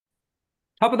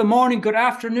Top of the morning, good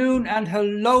afternoon, and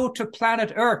hello to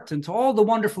planet Earth and to all the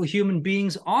wonderful human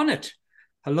beings on it.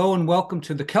 Hello and welcome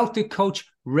to the Celtic Coach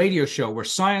radio show where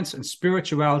science and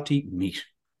spirituality meet.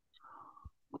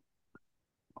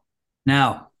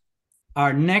 Now,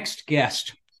 our next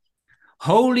guest,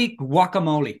 holy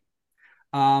guacamole.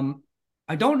 I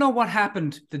don't know what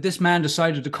happened that this man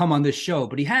decided to come on this show,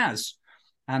 but he has,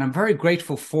 and I'm very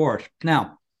grateful for it.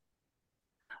 Now,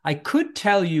 I could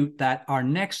tell you that our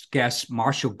next guest,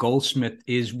 Marshall Goldsmith,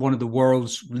 is one of the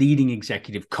world's leading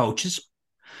executive coaches.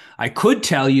 I could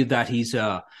tell you that he's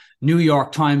a New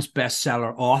York Times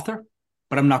bestseller author,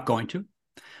 but I'm not going to.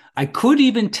 I could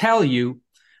even tell you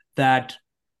that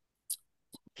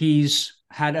he's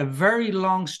had a very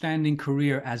long-standing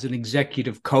career as an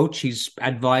executive coach. He's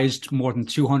advised more than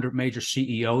 200 major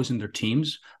CEOs and their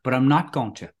teams, but I'm not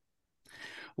going to.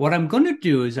 What I'm going to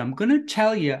do is I'm going to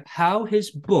tell you how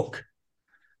his book,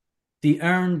 The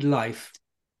Earned Life,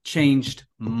 changed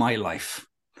my life.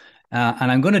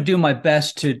 And I'm going to do my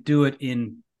best to do it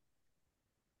in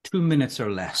 2 minutes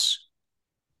or less.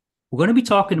 We're going to be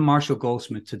talking to Marshall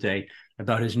Goldsmith today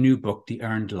about his new book, The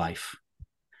Earned Life.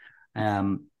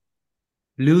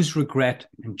 Lose regret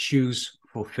and choose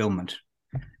fulfillment.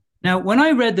 Now, when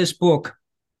I read this book,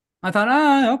 I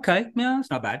thought, okay, yeah, it's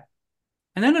not bad.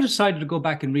 And then I decided to go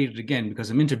back and read it again because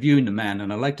I'm interviewing the man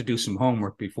and I like to do some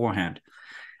homework beforehand.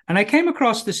 And I came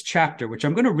across this chapter, which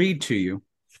I'm going to read to you.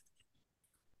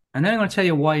 And then I'm going to tell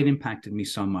you why it impacted me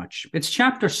so much. It's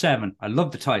chapter 7. I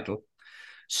love the title.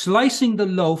 Slicing the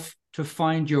Loaf to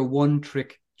Find Your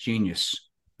One-Trick Genius.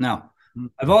 Now,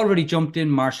 I've already jumped in,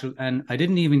 Marshall, and I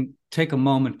didn't even take a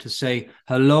moment to say,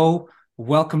 hello,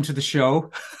 welcome to the show.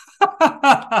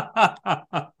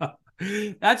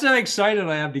 That's how excited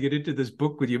I am to get into this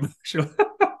book with you, Marshall.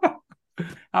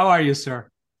 How are you, sir?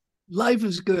 Life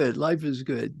is good. Life is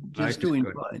good. Just doing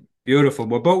fine. Beautiful.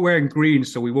 We're both wearing green,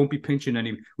 so we won't be pinching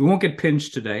any. We won't get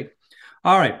pinched today.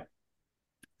 All right.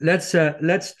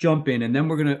 Let's jump in, and then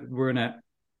we're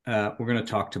gonna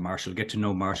talk to Marshall, get to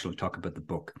know Marshall, and talk about the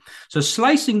book. So,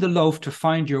 slicing the loaf to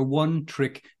find your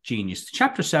one-trick genius.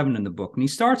 Chapter 7 in the book, and he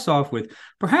starts off with,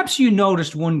 perhaps you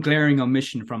noticed one glaring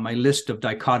omission from my list of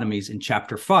dichotomies in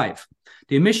chapter 5.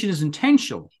 The omission is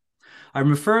intentional. I'm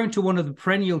referring to one of the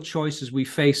perennial choices we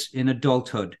face in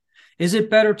adulthood. Is it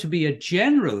better to be a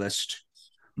generalist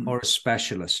or a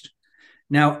specialist?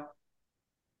 Now,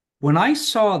 when I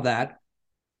saw that,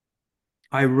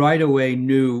 I right away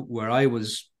knew where I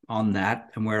was on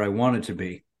that and where I wanted to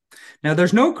be. Now,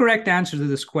 there's no correct answer to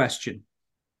this question,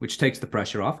 which takes the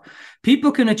pressure off.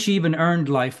 People can achieve an earned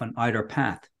life on either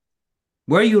path.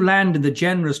 Where you land in the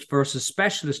generalist versus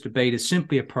specialist debate is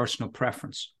simply a personal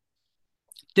preference,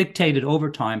 dictated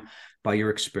over time by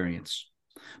your experience.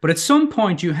 But at some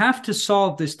point, you have to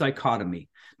solve this dichotomy,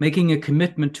 making a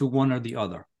commitment to one or the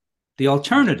other. The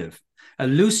alternative, a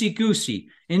loosey-goosey,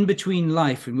 in-between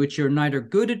life in which you're neither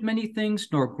good at many things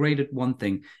nor great at one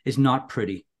thing, is not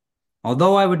pretty.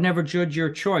 Although I would never judge your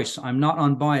choice, I'm not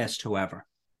unbiased, however.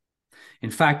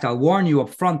 In fact, I'll warn you up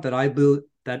front that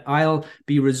I'll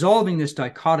be resolving this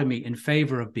dichotomy in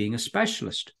favor of being a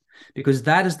specialist, because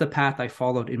that is the path I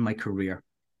followed in my career.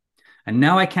 And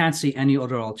now I can't see any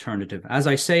other alternative. As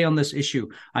I say on this issue,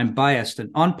 I'm biased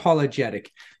and unapologetic.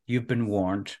 You've been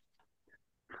warned.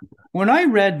 When I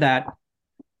read that,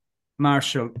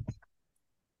 Marshall,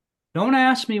 don't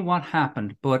ask me what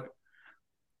happened, but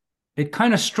it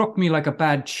kind of struck me like a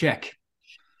bad check.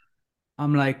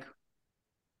 I'm like,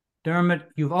 Dermot,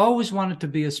 you've always wanted to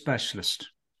be a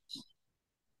specialist,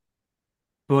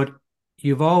 but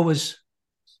you've always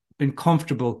been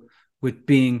comfortable with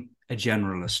being a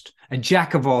generalist, a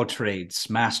jack of all trades,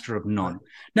 master of none.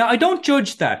 Now, I don't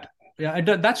judge that.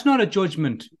 That's not a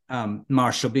judgment,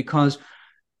 Marshall, because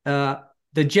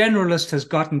the generalist has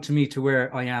gotten to me to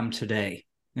where I am today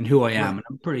and who I am. Right. And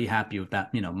I'm pretty happy with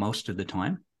that, most of the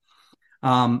time.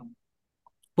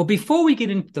 But before we get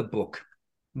into the book,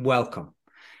 welcome.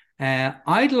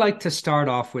 I'd like to start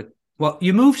off with, well,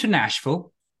 you moved to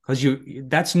Nashville because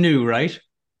that's new, right?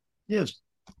 Yes.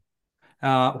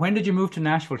 When did you move to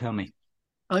Nashville? Tell me.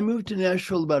 I moved to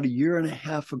Nashville about 1.5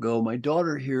 years ago. My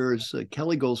daughter here is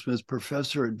Kelly Goldsmith,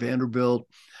 professor at Vanderbilt,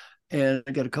 and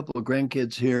I got a couple of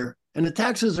grandkids here. And the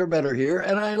taxes are better here,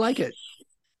 and I like it.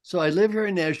 So I live here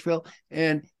in Nashville,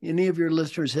 and any of your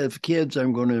listeners have kids,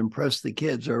 I'm going to impress the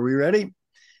kids. Are we ready?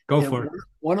 Go for it.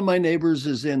 One of my neighbors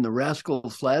is in the Rascal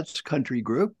Flatts country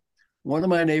group. One of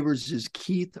my neighbors is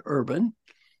Keith Urban.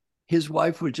 His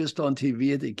wife was just on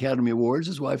TV at the Academy Awards.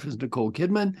 His wife is Nicole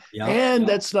Kidman.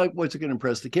 That's not what's going to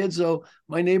impress the kids. So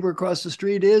my neighbor across the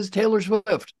street is Taylor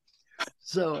Swift.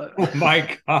 So, Oh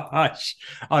my gosh.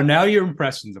 Oh, now you're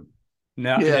impressing them.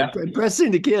 yeah, Now,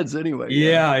 impressing the kids anyway.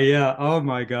 Yeah. yeah, yeah. Oh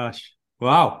my gosh.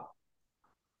 Wow.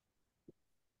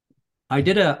 I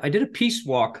did a peace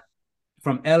walk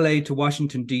from LA to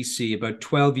Washington, D.C. about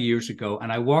 12 years ago,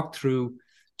 and I walked through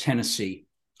Tennessee.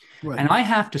 Right. And I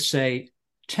have to say,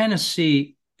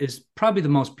 Tennessee is probably the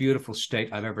most beautiful state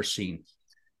I've ever seen.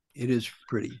 It is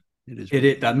pretty. It is It,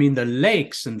 pretty. I mean, the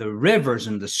lakes and the rivers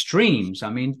and the streams, I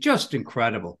mean, just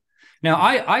incredible. Now,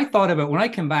 Yeah. I thought about when I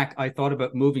came back, I thought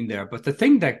about moving there, but the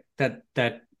thing that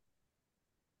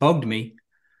bugged me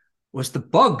was the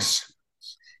bugs.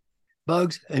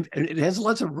 Bugs, and it has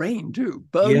lots of rain too.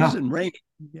 Bugs Yeah, and rain.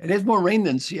 It has more rain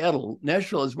than Seattle.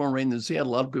 Nashville has more rain than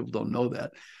Seattle. A lot of people don't know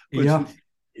that. But yeah.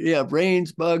 yeah,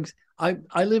 rains, bugs.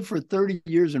 I lived for 30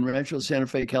 years in Rancho Santa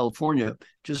Fe, California,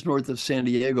 just north of San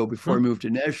Diego before I Hmm. moved to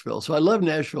Nashville. So I love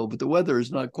Nashville, but the weather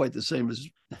is not quite the same as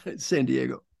San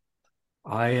Diego.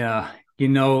 I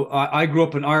grew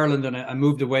up in Ireland and I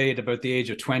moved away at about the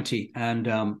age of 20,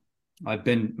 and I've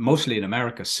been mostly in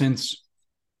America since.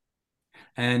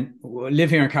 And live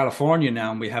here in California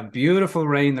now, and we have beautiful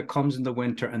rain that comes in the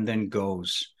winter and then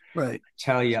goes. Right.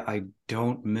 Tell you, I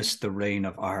don't miss the rain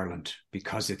of Ireland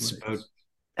because it's Right.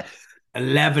 about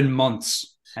 11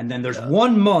 months. And then there's Yeah.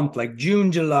 1 month like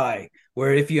June, July,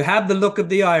 where if you have the look of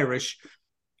the Irish,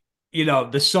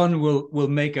 the sun will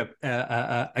make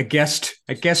a guest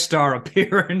star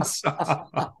appearance.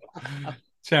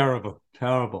 Terrible,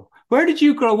 terrible. Where did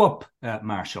you grow up,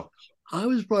 Marshall? I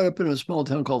was brought up in a small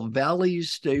town called Valley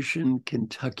Station,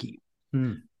 Kentucky.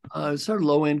 Hmm. Sort of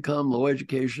low income, low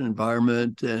education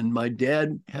environment. And my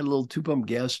dad had a little two pump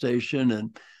gas station.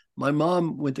 And my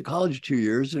mom went to college 2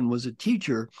 years and was a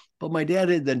teacher. But my dad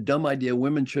had that dumb idea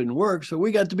women shouldn't work. So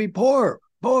we got to be poor,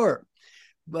 poor.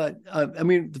 But I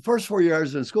mean, the first 4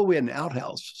 years in school, we had an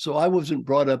outhouse. So I wasn't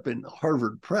brought up in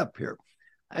Harvard prep here.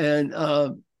 And,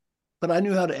 but I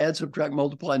knew how to add, subtract,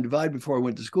 multiply, and divide before I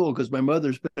went to school because my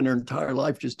mother spent her entire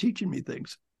life just teaching me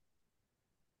things.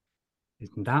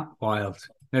 Isn't that wild?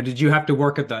 Now, did you have to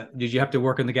work in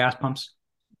the gas pumps?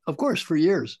 Of course, for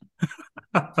years.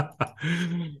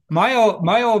 My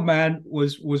old man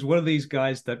was one of these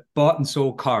guys that bought and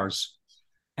sold cars,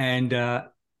 and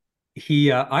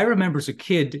he I remember as a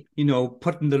kid,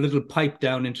 putting the little pipe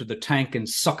down into the tank and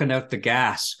sucking out the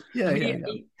gas. I Yeah, mean, yeah, he, yeah.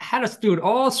 he had us doing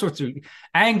all sorts of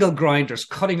angle grinders,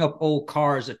 cutting up old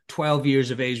cars at 12 years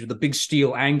of age with a big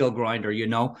steel angle grinder. Yeah,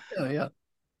 yeah.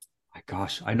 My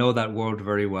gosh, I know that world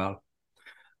very well.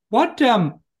 What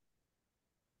Tell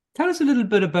us a little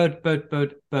bit about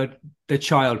the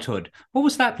childhood. What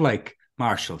was that like,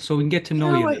 Marshall? So we can get to You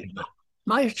know know, you a little bit.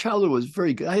 my childhood was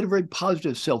very good. I had a very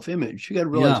positive self-image. You got to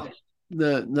realize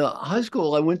Yeah. the high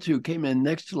school I went to came in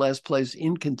next to last place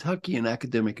in Kentucky in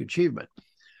academic achievement.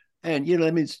 And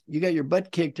that means you got your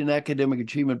butt kicked in academic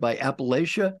achievement by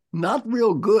Appalachia. Not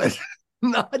real good.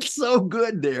 Not so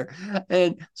good there.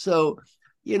 And so,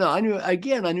 I knew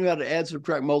how to add,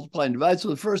 subtract, multiply, and divide. So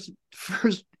the first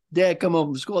day I come home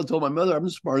from school, I told my mother I'm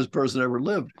the smartest person ever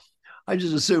lived. I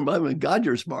just assumed, I mean, God,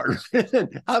 you're smart.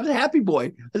 I was a happy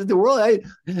boy. I said,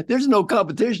 there's no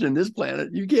competition in this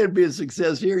planet. You can't be a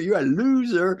success here. You're a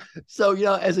loser. So,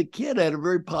 as a kid, I had a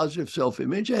very positive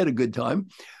self-image. I had a good time.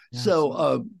 Yeah.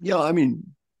 So, I mean,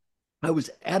 I was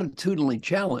attitudinally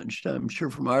challenged. I'm sure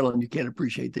from Ireland, you can't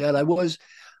appreciate that. I will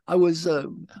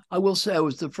say I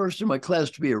was the first in my class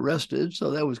to be arrested.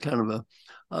 So that was kind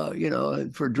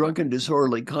of for drunken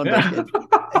disorderly conduct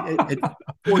Yeah. at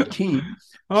 14.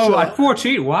 Oh, So at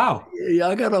 14. Wow. yeah,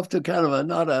 I got off to kind of a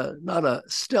not a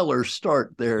stellar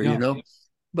start there, Yeah.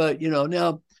 But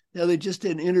now they just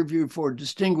did an interview for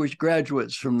distinguished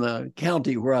graduates from the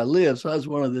county where I live. So I was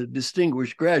one of the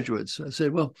distinguished graduates. I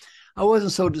said, well, I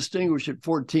wasn't so distinguished at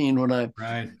 14 when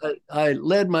Right. I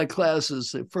led my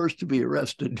classes the first to be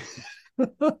arrested.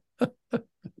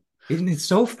 Isn't it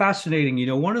so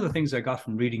fascinating? One of the things I got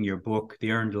from reading your book,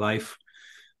 The Earned Life,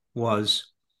 was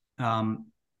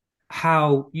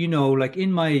how, like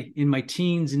in my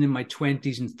teens and in my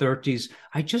 20s and 30s,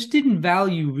 I just didn't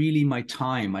value really my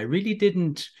time. I really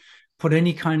didn't put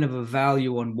any kind of a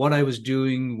value on what I was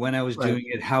doing, when I was Right, doing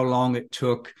it, how long it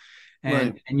took.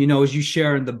 right. And as you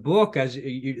share in the book, as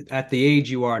you, at the age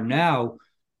you are now,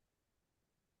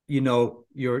 your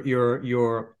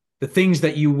the things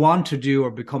that you want to do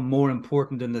or become more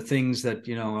important than the things that,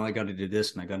 well, I got to do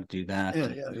this and I got to do that. Yeah,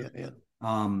 yeah, yeah,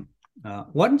 yeah.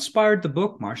 What inspired the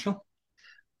book, Marshall?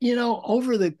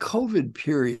 Over the COVID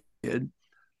period,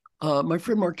 my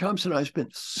friend Mark Thompson and I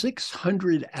spent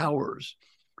 600 hours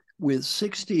with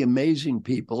 60 amazing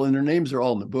people, and their names are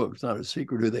all in the book. It's not a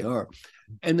secret who they are.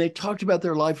 And they talked about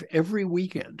their life every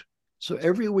weekend. So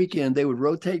every weekend they would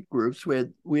rotate groups.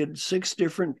 We had 6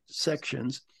 different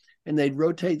sections, and they'd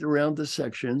rotate around the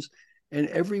sections. And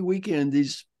every weekend,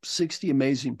 these 60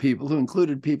 amazing people, who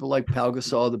included people like Pau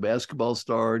Gasol, the basketball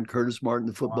star, and Curtis Martin,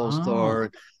 the football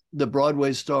star, the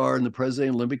Broadway star, and the president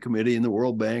of the Olympic Committee, and the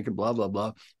World Bank, and blah, blah,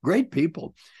 blah. Great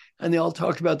people. And they all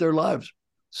talked about their lives.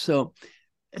 So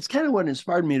it's kind of what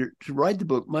inspired me to write the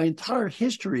book. My entire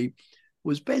history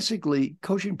was basically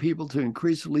coaching people to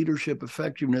increase leadership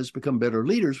effectiveness, become better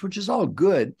leaders, which is all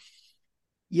good.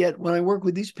 Yet when I work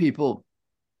with these people,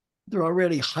 they're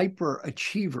already hyper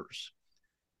achievers.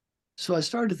 So I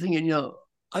started thinking,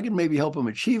 I can maybe help them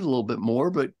achieve a little bit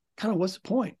more, but kind of what's the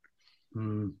point?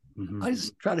 Mm-hmm. I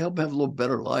just try to help them have a little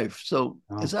better life. So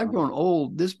as I've grown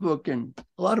old, this book and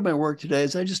a lot of my work today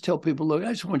is I just tell people, look,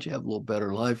 I just want you to have a little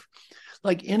better life.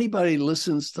 Like anybody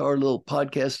listens to our little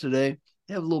podcast today,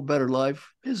 have a little better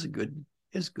life is good.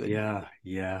 Yeah.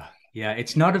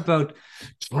 It's not about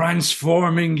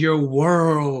transforming your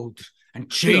world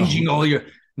and changing all your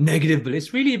negative, but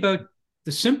it's really about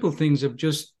the simple things of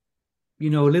just, a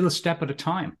little step at a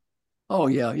time. Oh,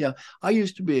 yeah. I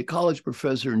used to be a college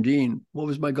professor and dean. What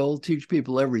was my goal? Teach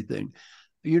people everything.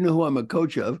 You know who I'm a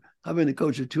coach of. I've been the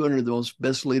coach of 200 of the most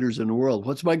best leaders in the world.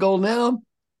 What's my goal now?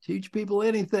 Teach people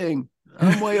anything.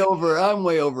 I'm way over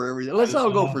everything. Let's all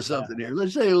go for something here.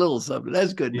 Let's say a little something.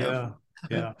 That's good enough.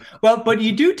 Yeah. Well, but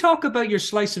you do talk about your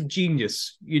slice of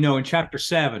genius, in chapter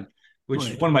 7, which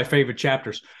is one of my favorite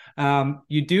chapters.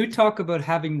 You do talk about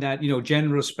having that,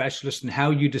 general specialist and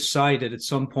how you decided at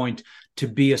some point to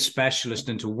be a specialist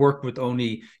and to work with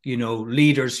only,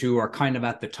 leaders who are kind of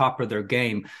at the top of their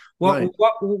game.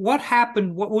 What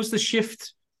happened? What was the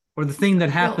shift or the thing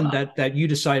that happened that you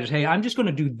decided, hey, I'm just going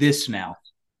to do this now?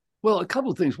 Well, a couple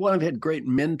of things. One, I've had great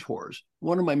mentors.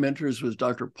 One of my mentors was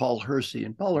Dr. Paul Hersey.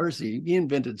 And Paul Hersey, he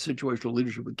invented situational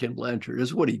leadership with Ken Blanchard.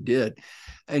 That's what he did.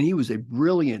 And he was a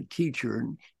brilliant teacher.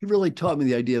 And he really taught me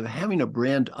the idea of having a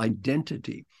brand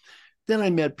identity. Then I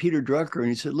met Peter Drucker, and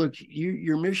he said, look,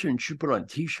 your mission should put on a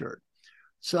T-shirt.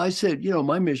 So I said,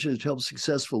 my mission is to help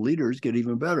successful leaders get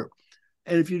even better.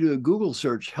 And if you do a Google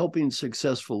search, helping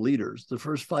successful leaders, the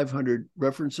first 500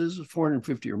 references,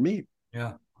 450 are me.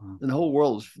 Yeah. And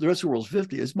the rest of the world's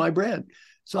 50. It's my brand.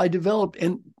 So I developed,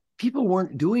 and people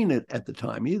weren't doing it at the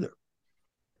time either.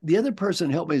 The other person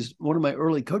who helped me is one of my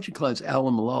early coaching clients,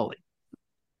 Alan Mulally.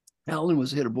 Alan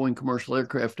was head of Boeing Commercial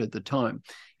Aircraft at the time.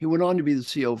 He went on to be the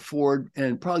CEO of Ford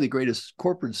and probably the greatest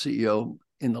corporate CEO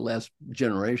in the last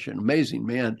generation. Amazing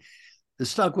man. The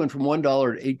stock went from $1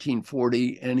 to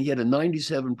 $18.40, and he had a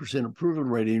 97% approval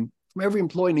rating from every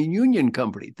employee in a union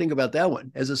company. Think about that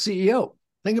one as a CEO.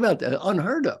 Think about that,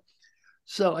 unheard of.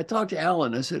 So I talked to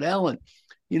Alan. I said, Alan,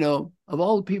 of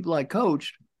all the people I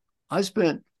coached, I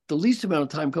spent the least amount of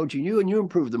time coaching you, and you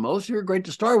improved the most. You're great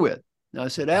to start with. Now I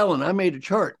said, Alan, I made a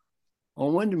chart.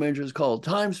 On one dimension is called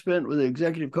time spent with the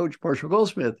executive coach, Marshall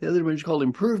Goldsmith. The other dimension is called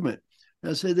improvement.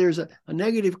 And I said, there's a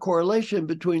negative correlation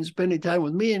between spending time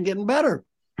with me and getting better.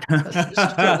 I said, this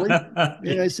is totally.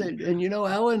 And I said,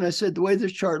 Alan, I said, the way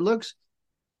this chart looks,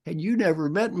 had you never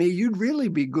met me, you'd really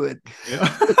be good. Yeah.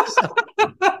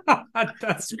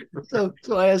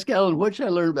 So I asked Alan, what should I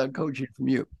learn about coaching from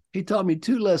you? He taught me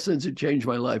 2 lessons that changed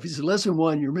my life. He said, lesson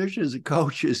 1, your mission as a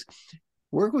coach is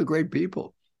work with great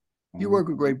people. You work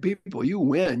with great people, you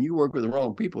win. You work with the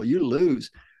wrong people, you lose.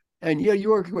 And you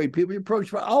work with great people, your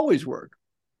approach will always work.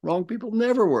 Wrong people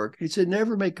never work. He said,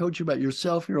 never make coaching about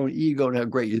yourself, your own ego, and how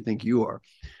great you think you are.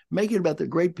 Make it about the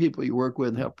great people you work with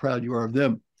and how proud you are of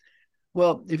them.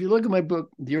 Well, if you look at my book,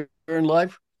 The Earned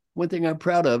Life, one thing I'm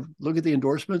proud of, look at the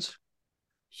endorsements.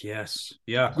 Yes.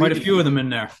 Yeah. Quite a few of them in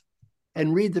there.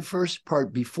 And read the first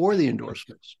part before the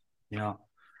endorsements. Yeah.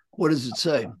 What does it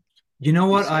say? You know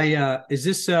what? Is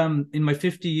this in my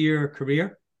 50-year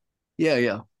career?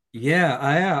 Yeah. Yeah.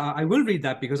 I will read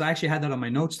that because I actually had that on my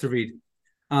notes to read.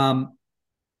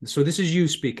 So this is you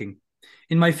speaking.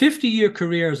 In my 50-year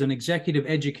career as an executive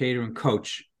educator and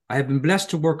coach, I have been blessed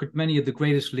to work with many of the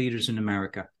greatest leaders in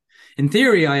America. In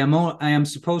theory, I am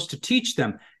supposed to teach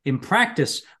them. In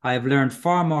practice, I have learned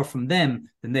far more from them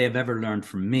than they have ever learned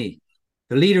from me.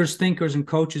 The leaders, thinkers, and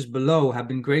coaches below have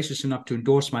been gracious enough to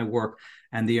endorse my work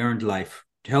and The Earned Life.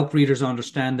 To help readers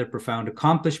understand their profound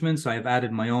accomplishments, I have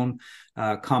added my own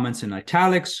comments in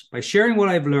italics. By sharing what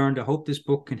I've learned, I hope this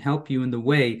book can help you in the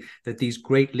way that these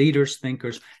great leaders,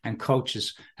 thinkers, and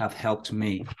coaches have helped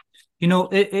me.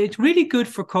 It's really good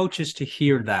for coaches to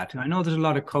hear that. I know there's a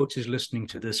lot of coaches listening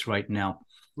to this right now.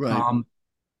 Right.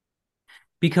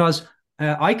 Because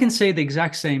I can say the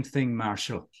exact same thing,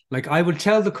 Marshall. Like I would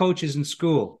tell the coaches in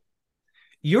school,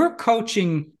 you're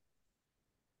coaching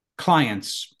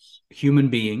clients, human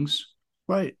beings,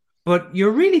 Right. but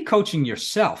you're really coaching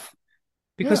yourself.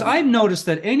 Because Yeah. I've noticed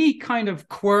that any kind of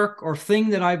quirk or thing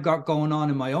that I've got going on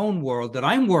in my own world that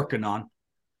I'm working on,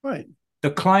 Right. the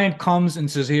client comes and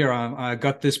says, "Here, I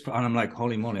got this," and I'm like,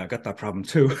 "Holy moly, I got that problem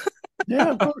too."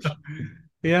 Yeah, of course.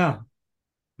 Yeah,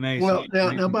 amazing, Well, now,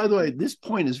 amazing. by the way, this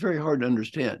point is very hard to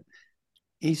understand.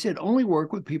 He said only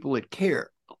work with people that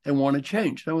care and want to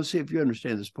change. Now, let's see if you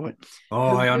understand this point. Oh,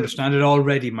 Have I you, understand it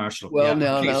already, Marshall. well, Yeah,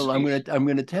 now please. I'm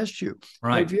gonna test you.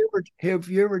 Right. Have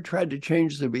you ever tried to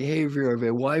change the behavior of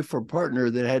a wife or partner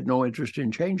that had no interest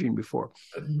in changing before?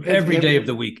 Have Every you day ever, of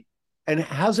the week. and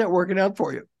how's that working out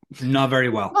for you? Not very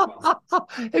well.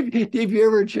 Have you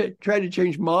ever tried to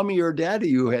change mommy or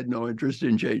daddy who had no interest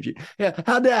in changing? Yeah,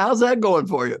 how's that going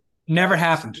for you? Never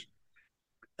happened.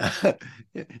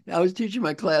 I was teaching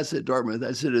my class at Dartmouth.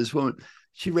 I said to this woman,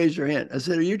 she raised her hand. I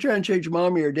said, "Are you trying to change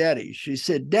mommy or daddy?" She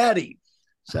said, "Daddy."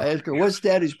 So I asked her, "What's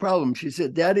daddy's problem?" She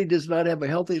said, "Daddy does not have a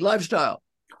healthy lifestyle."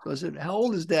 So I said, "How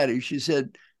old is daddy?" She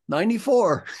said,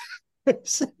 94.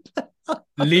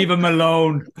 Leave him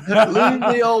alone. Leave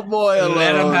the old boy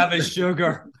Let him alone. have his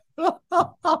sugar.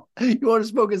 You want to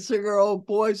smoke a cigar, old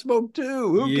boy? Smoke too.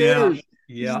 Who Yeah. cares?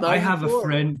 He's Yeah. I have a 94.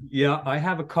 friend. Yeah. I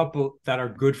have a couple that are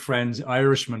good friends,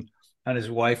 Irishman and his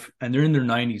wife, and they're in their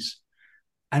 90s.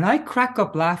 And I crack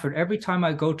up laughing every time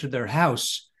I go to their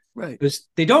house Right. because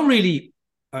they don't really,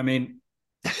 I mean,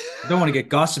 I don't want to get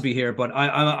gossipy here, but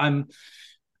I'm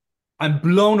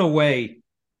blown away.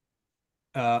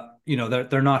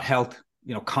 They're not health,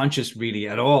 conscious really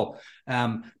at all.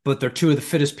 But they're two of the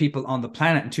fittest people on the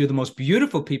planet and two of the most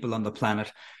beautiful people on the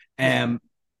planet. Yeah.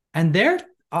 And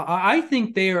I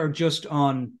think they are just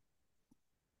on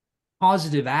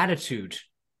positive attitude.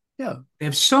 Yeah. They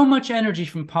have so much energy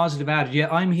from positive attitude. Yeah,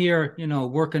 I'm here,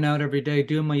 working out every day,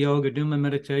 doing my yoga, doing my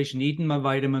meditation, eating my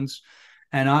vitamins,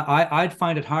 and I'd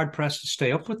find it hard pressed to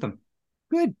stay up with them.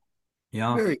 Good.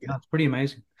 Yeah, Very good. that's pretty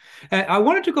amazing. I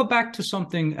wanted to go back to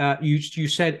something you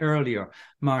said earlier,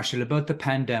 Marshall, about the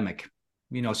pandemic.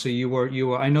 So you were.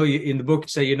 I know you in the book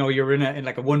say you're in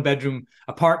like a 1 bedroom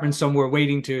apartment somewhere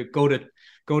waiting to go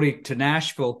to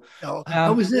Nashville. No, Um, I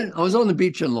was on the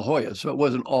beach in La Jolla, so it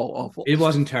wasn't all awful. it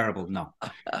wasn't terrible, no.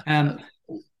 Um,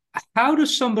 how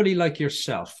does somebody like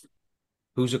yourself,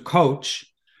 who's a coach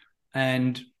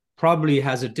and probably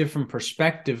has a different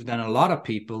perspective than a lot of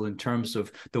people in terms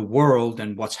of the world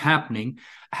and what's happening,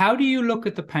 how do you look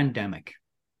at the pandemic?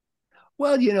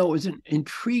 Well, it was an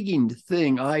intriguing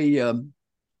thing. I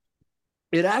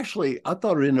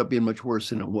thought it ended up being much worse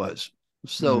than it was.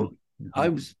 So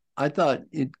Mm-hmm. I thought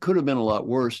it could have been a lot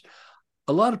worse.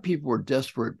 A lot of people were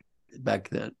desperate back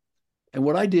then. And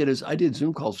what I did is I did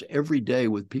Zoom calls every day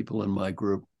with people in my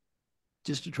group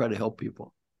just to try to help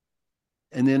people.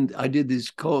 And then I did these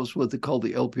calls, what they call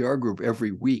the LPR group,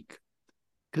 every week.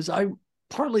 Because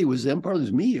partly it was them, partly it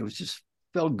was me. It was just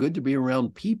felt good to be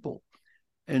around people.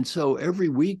 And so every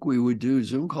week we would do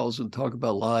Zoom calls and talk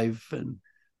about life and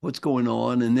what's going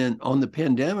on. And then on the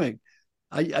pandemic,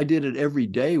 I did it every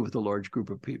day with a large group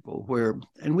of people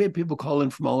and we had people call in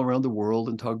from all around the world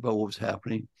and talk about what was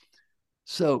happening.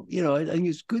 So, I think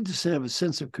it's good to have a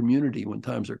sense of community when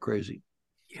times are crazy.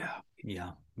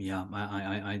 Yeah.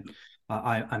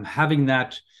 I'm having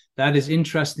that. That is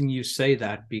interesting you say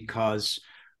that because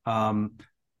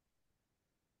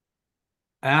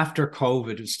after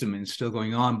COVID, it's still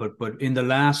going on, but in the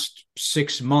last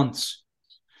 6 months,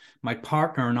 my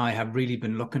partner and I have really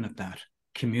been looking at that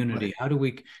community. Right. How do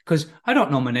we? Because I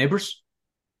don't know my neighbors.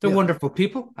 They're Yeah. wonderful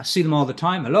people. I see them all the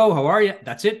time. Hello, how are you?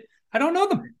 That's it. I don't know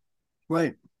them.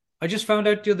 Right. I just found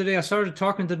out the other day, I started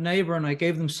talking to the neighbor and I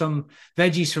gave them some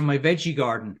veggies from my veggie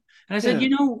garden. And I said,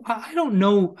 Yeah. I don't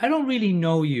know. I don't really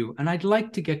know you. And I'd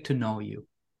like to get to know you.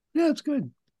 Yeah, it's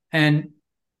good. And,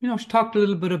 she talked a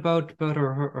little bit about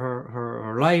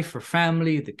her life, her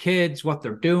family, the kids, what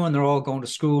they're doing. They're all going to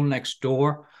school next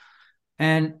door.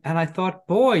 And I thought,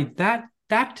 boy, that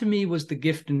to me was the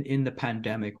gift in the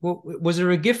pandemic. Was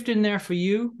there a gift in there for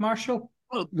you, Marshall?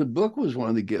 Well, the book was one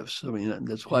of the gifts. I mean,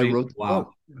 that's why I wrote the Wow.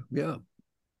 book. Yeah.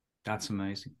 That's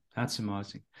amazing. That's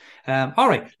amazing. All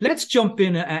right, let's jump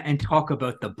in and talk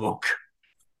about the book.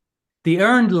 The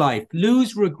Earned Life,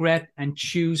 Lose Regret and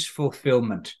Choose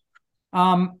Fulfillment.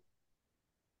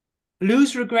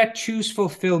 Lose regret, choose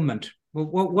fulfillment.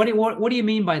 What do you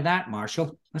mean by that,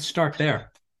 Marshall? Let's start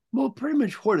there. Well, pretty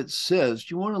much what it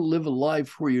says. You want to live a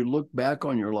life where you look back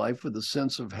on your life with a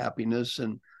sense of happiness.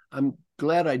 And I'm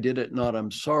glad I did it, not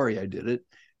I'm sorry I did it.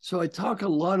 So I talk a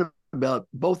lot about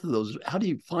both of those. How do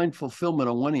you find fulfillment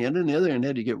on one hand, and the other hand,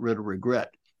 how do you get rid of regret?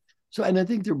 So, and I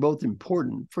think they're both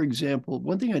important. For example,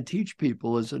 one thing I teach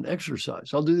people is an exercise.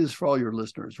 I'll do this for all your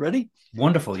listeners. Ready?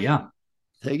 Wonderful. Yeah.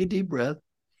 Take a deep breath.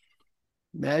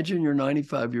 Imagine you're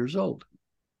 95 years old.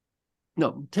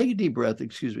 No, take a deep breath.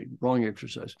 Excuse me, wrong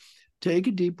exercise. Take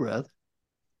a deep breath.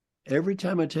 Every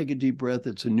time I take a deep breath,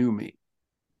 it's a new me.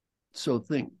 So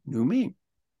think, new me,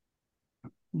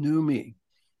 new me.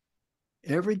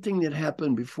 Everything that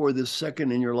happened before this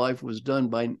second in your life was done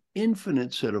by an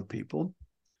infinite set of people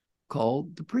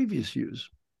called the previous yous.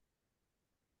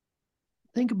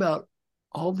 Think about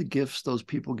all the gifts those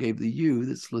people gave the you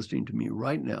that's listening to me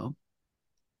right now.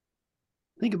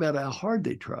 Think about how hard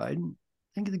they tried.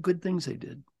 Think of the good things they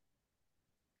did.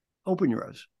 Open your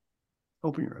eyes.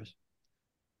 Open your eyes.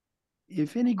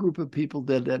 If any group of people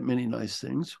did that many nice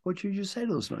things, what should you say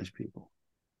to those nice people?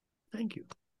 Thank you.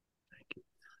 Thank you.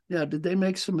 Now, did they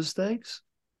make some mistakes?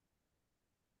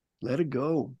 Let it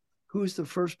go. Who's the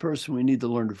first person we need to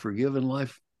learn to forgive in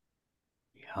life?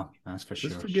 Yeah, that's for sure.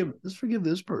 Let's forgive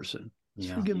this person.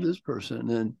 Let's forgive this person.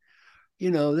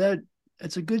 And,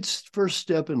 that's a good first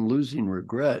step in losing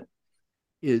regret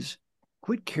is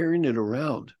quit carrying it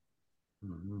around.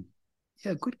 Mm-hmm.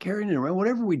 Yeah, quit carrying it around.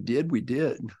 Whatever we did, we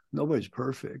did. Nobody's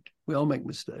perfect. We all make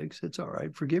mistakes. It's all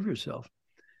right. Forgive yourself.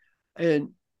 And,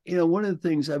 one of the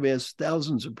things I've asked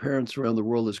thousands of parents around the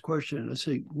world this question, I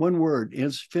say, one word,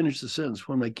 finish the sentence.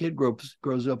 When my kid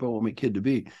grows up, I want my kid to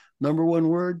be. Number one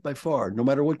word by far, no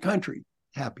matter what country,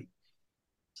 happy.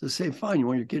 So say, fine, you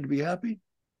want your kid to be happy? You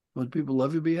want people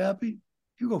love you to be happy?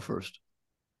 You go first.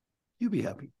 You be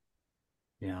happy.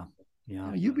 Yeah.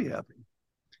 You be happy.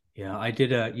 Yeah, I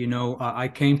did I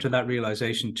came to that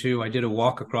realization too. I did a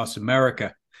walk across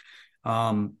America,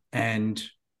 and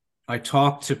I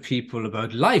talked to people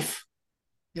about life.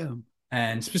 Yeah.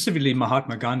 And specifically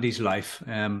Mahatma Gandhi's life.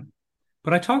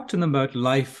 But I talked to them about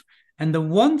life. And the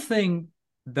one thing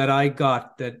that I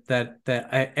got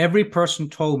that every person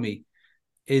told me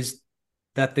is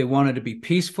that they wanted to be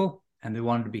peaceful and they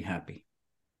wanted to be happy.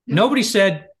 Yeah. Nobody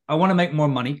said, I want to make more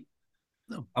money.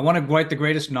 No. I want to write the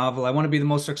greatest novel. I want to be the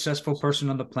most successful person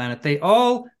on the planet. They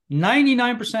all,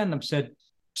 99% of them said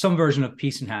some version of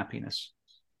peace and happiness.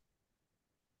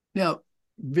 Now,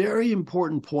 very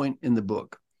important point in the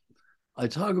book. I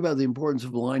talk about the importance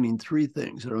of aligning three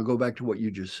things, and I'll go back to what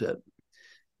you just said.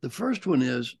 The first one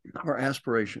is our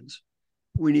aspirations.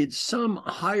 We need some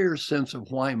higher sense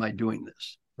of why am I doing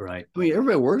this? Right. I mean,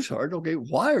 everybody works hard. Okay,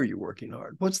 why are you working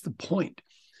hard? What's the point?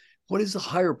 What is the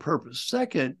higher purpose?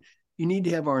 Second, you need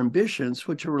to have our ambitions,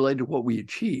 which are related to what we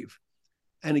achieve.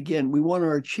 And again, we want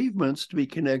our achievements to be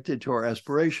connected to our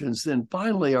aspirations. Then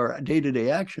finally, our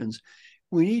day-to-day actions,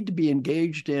 we need to be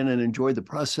engaged in and enjoy the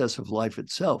process of life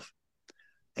itself.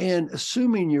 And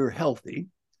assuming you're healthy,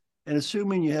 and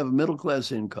assuming you have a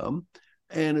middle-class income,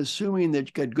 and assuming that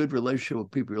you got good relationship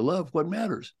with people you love, what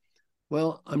matters?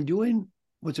 Well, I'm doing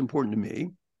what's important to me.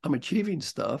 I'm achieving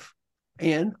stuff,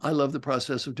 and I love the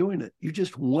process of doing it. You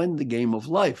just won the game of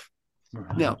life.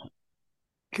 Right. Now,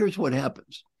 here's what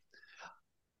happens.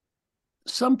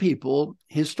 Some people,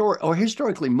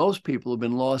 historically, most people have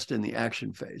been lost in the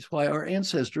action phase. Why? Our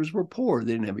ancestors were poor.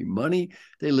 They didn't have any money.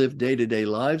 They lived day-to-day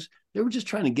lives. They were just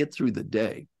trying to get through the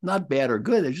day. Not bad or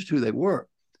good. They're just who they were.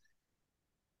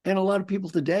 And a lot of people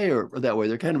today are that way.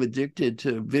 They're kind of addicted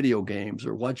to video games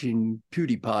or watching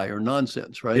PewDiePie or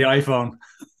nonsense, right? The iPhone.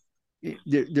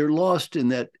 They're lost in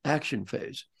that action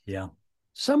phase. Yeah.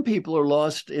 Some people are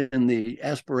lost in the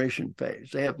aspiration phase.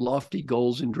 They have lofty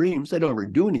goals and dreams. They don't ever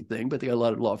do anything, but they got a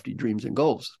lot of lofty dreams and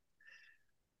goals.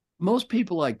 Most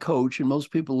people I coach and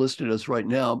most people listening to us right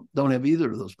now don't have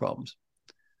either of those problems.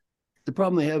 The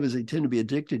problem they have is they tend to be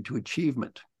addicted to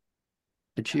achievement.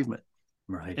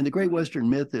 Right. And the great Western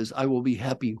myth is, I will be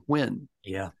happy when.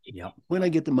 Yeah. When I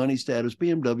get the money, status,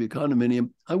 BMW, condominium,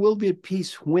 I will be at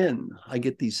peace when I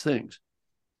get these things.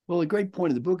 Well, the great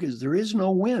point of the book is there is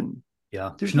no when.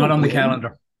 Yeah. It's not on the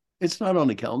calendar. It's not on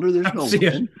the calendar. There's no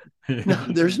win. No,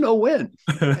 there's no win.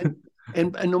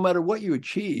 And no matter what you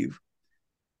achieve,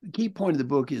 the key point of the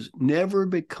book is never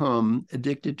become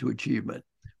addicted to achievement.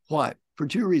 Why? For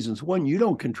two reasons. One, you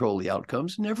don't control the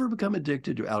outcomes. Never become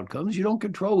addicted to outcomes. You don't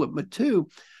control it. But two,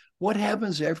 what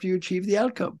happens after you achieve the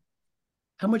outcome?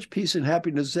 How much peace and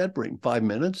happiness does that bring? 5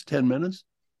 minutes, 10 minutes?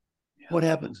 Yeah. What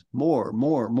happens? More.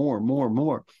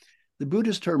 The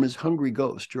Buddhist term is hungry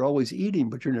ghost. You're always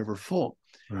eating, but you're never full.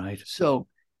 Right. So,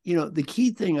 the key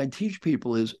thing I teach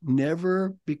people is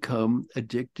never become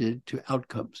addicted to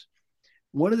outcomes.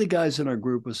 One of the guys in our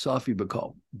group was Safi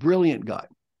Bakal, brilliant guy.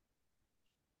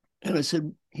 And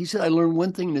he said, I learned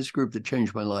one thing in this group that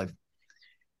changed my life.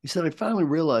 He said, I finally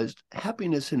realized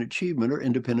happiness and achievement are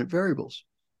independent variables.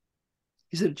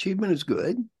 He said, achievement is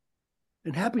good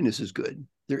and happiness is good.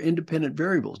 They're independent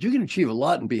variables. You can achieve a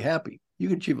lot and be happy. You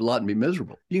can achieve a lot and be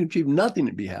miserable. You can achieve nothing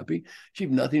and be happy,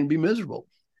 achieve nothing and be miserable.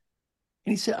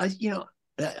 And he said,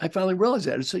 I finally realized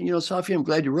that. I said, Safi, I'm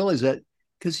glad you realized that.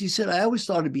 Because he said, I always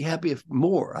thought I'd be happy if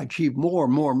I achieve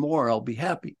more, I'll be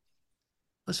happy.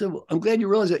 I said, well, I'm glad you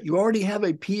realize that. You already have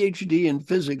a PhD in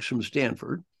physics from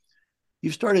Stanford.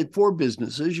 You've started 4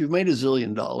 businesses. You've made $1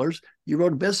 zillion. You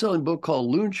wrote a best-selling book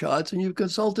called Loon Shots, and you've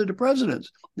consulted to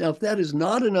presidents. Now, if that is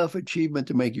not enough achievement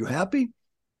to make you happy,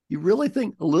 you really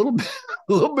think a little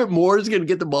bit more is going to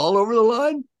get the ball over the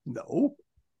line? No.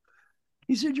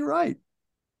 He said, you're right.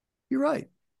 You're right.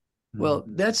 Mm-hmm. Well,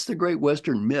 that's the great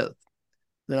Western myth,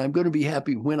 that I'm going to be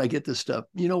happy when I get this stuff.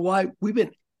 You know why? We've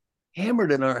been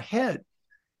hammered in our head.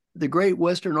 The great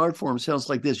Western art form sounds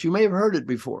like this. You may have heard it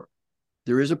before.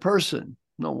 There is a person.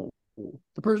 No,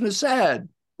 the person is sad.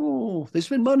 Oh, they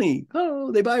spend money.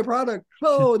 Oh, they buy a product.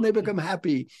 Oh, and they become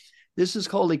happy. This is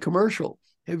called a commercial.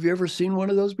 Have you ever seen one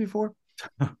of those before?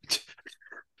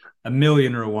 A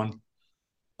million or one.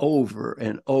 Over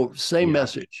and over. Same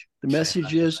message. The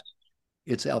message is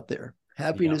it's out there.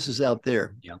 Happiness is out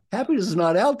there. Yeah. Happiness is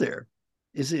not out there.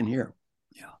 It's in here.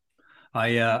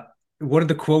 Yeah. One of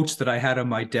the quotes that I had on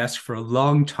my desk for a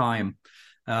long time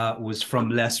was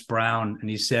from Les Brown, and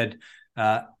he said,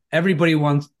 everybody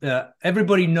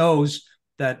knows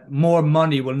that more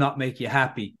money will not make you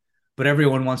happy, but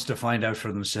everyone wants to find out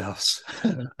for themselves.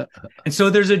 And so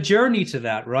there's a journey to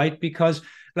that, right? Because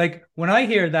like when I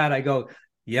hear that, I go,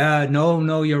 yeah,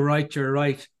 no, you're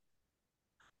right.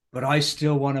 But I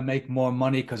still want to make more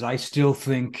money because I still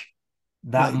think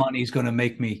that money is going to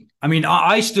make me. I mean,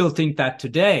 I still think that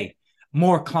today.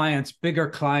 More clients, bigger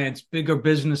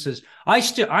businesses.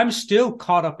 I'm still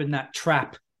caught up in that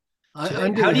trap. How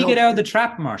do you get out of the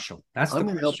trap, Marshall? I'm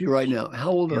going to help you right now. How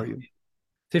old are you?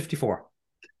 54.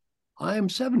 I am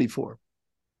 74.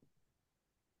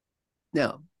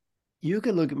 Now, you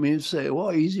can look at me and say,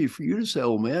 well, easy for you to say,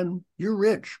 oh, man, you're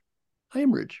rich. I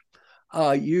am rich.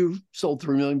 You've sold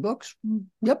 3 million books.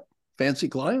 Yep. Fancy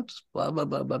clients, blah, blah,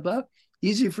 blah, blah, blah.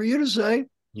 Easy for you to say.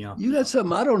 Yeah. You got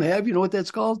something I don't have. You know what that's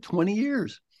called? 20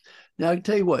 years. Now, I can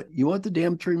tell you what, you want the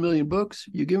damn 3 million books?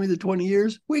 You give me the 20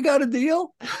 years? We got a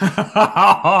deal.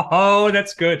 Oh,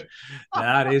 that's good.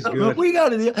 That is good. We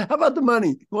got a deal. How about the money?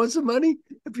 You want some money?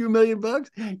 A few million bucks?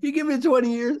 You give me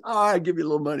 20 years? Oh, I'll give you a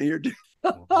little money here too.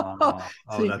 Oh,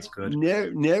 see, that's good.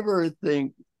 Never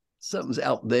think something's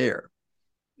out there.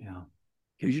 Yeah.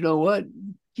 Because you know what?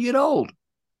 You get old.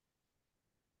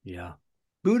 Yeah.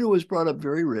 Buddha was brought up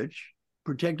very rich,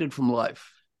 protected from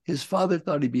life. His father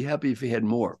thought he'd be happy if he had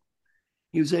more.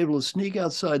 He was able to sneak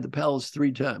outside the palace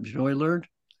 3 times. You know what I learned?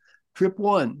 Trip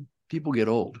 1, people get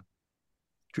old.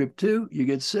 Trip 2, you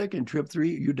get sick. And trip 3,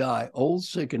 you die. Old,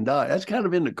 sick, and die. That's kind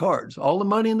of in the cards. All the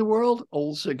money in the world,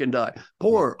 old, sick, and die.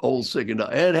 Poor, old, sick, and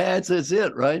die. And that's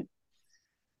it, right?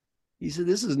 He said,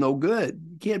 this is no good.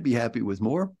 You can't be happy with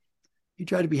more. He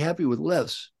tried to be happy with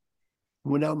less. He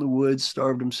went out in the woods,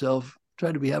 starved himself,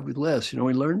 tried to be happy with less. You know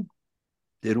what he learned?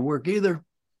 Didn't work either.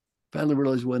 Finally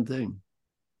realized one thing.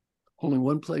 Only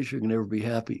one place you can ever be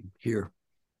happy, here.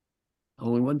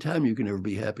 Only one time you can ever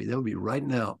be happy. That would be right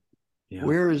now. Yeah.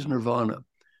 Where is Nirvana?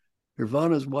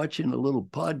 Nirvana's watching a little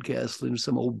podcast, listening to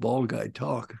some old bald guy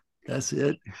talk. That's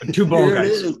it. 2 bald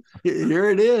guys.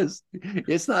 Here it is.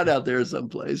 It's not out there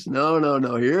someplace.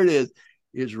 No. Here it is.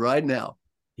 It's right now.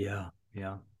 Yeah.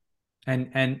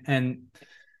 And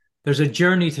there's a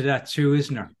journey to that too,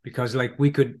 isn't there? Because like we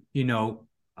could,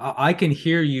 I can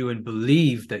hear you and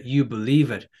believe that you believe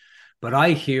it, but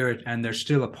I hear it and there's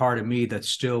still a part of me that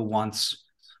still wants,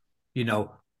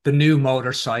 the new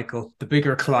motorcycle, the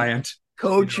bigger client.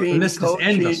 Coaching, the list is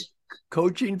endless.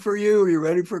 Coaching for you. Are you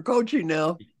ready for coaching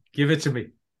now? Give it to me.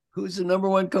 Who's the number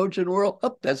 1 coach in the world?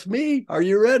 Oh, that's me. Are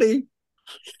you ready?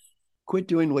 Quit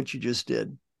doing what you just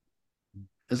did.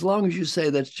 As long as you say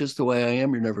that's just the way I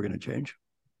am, you're never going to change.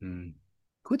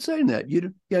 Quit saying that.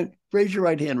 Raise your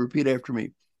right hand. Repeat after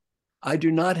me. I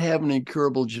do not have an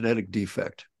incurable genetic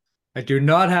defect. I do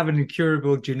not have an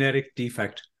incurable genetic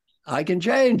defect. I can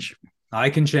change. I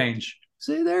can change.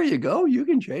 See, there you go. You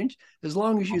can change. As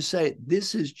long as you say,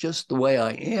 this is just the way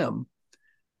I am,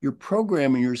 you're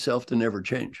programming yourself to never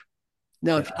change.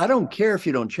 Now, I don't care if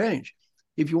you don't change.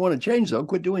 If you want to change, though,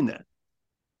 quit doing that.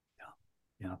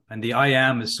 Yeah. And the I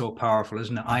am is so powerful,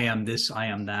 isn't it? I am this, I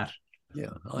am that.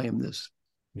 Yeah, I am this.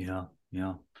 Yeah.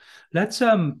 Let's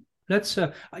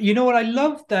you know what, I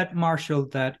love that, Marshall,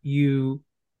 that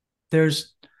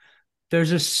there's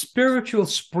a spiritual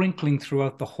sprinkling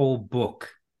throughout the whole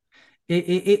book.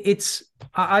 It's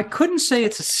I couldn't say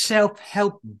it's a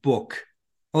self-help book,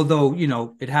 although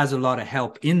it has a lot of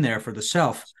help in there for the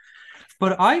self.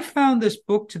 But I found this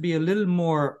book to be a little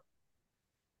more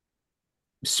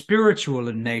spiritual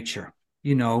in nature.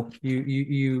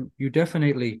 You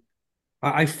definitely.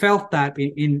 I felt that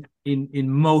in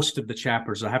most of the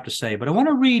chapters, I have to say. But I want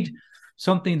to read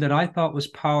something that I thought was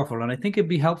powerful, and I think it'd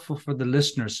be helpful for the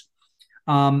listeners.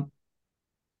 Um,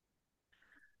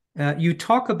 you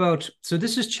talk about, so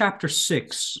this is chapter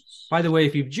 6. By the way,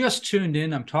 if you've just tuned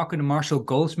in, I'm talking to Marshall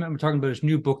Goldsmith. I'm talking about his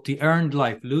new book, The Earned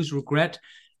Life: Lose Regret,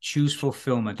 Choose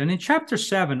Fulfillment. And in chapter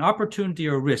 7, opportunity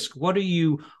or risk, what are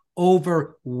you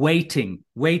overweighting?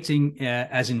 Weighting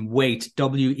as in weight,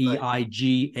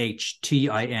 Weightin.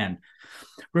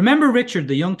 Remember Richard,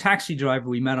 the young taxi driver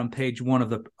we met on page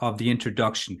 1 of the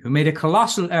introduction, who made a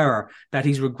colossal error that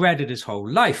he's regretted his whole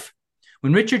life.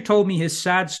 When Richard told me his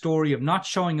sad story of not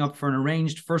showing up for an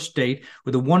arranged first date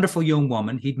with a wonderful young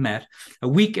woman he'd met a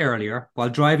week earlier while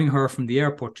driving her from the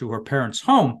airport to her parents'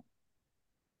 home,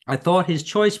 I thought his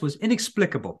choice was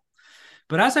inexplicable.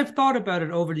 But as I've thought about it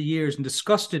over the years and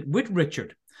discussed it with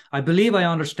Richard, I believe I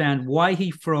understand why he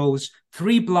froze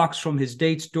 3 blocks from his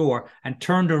date's door and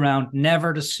turned around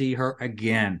never to see her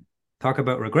again. Talk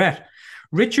about regret.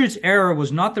 Richard's error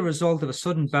was not the result of a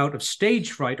sudden bout of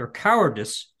stage fright or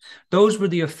cowardice. Those were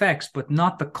the effects, but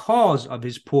not the cause of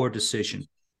his poor decision.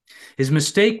 His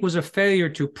mistake was a failure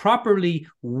to properly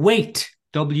weight,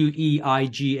 Weight,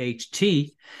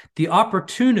 the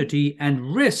opportunity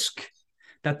and risk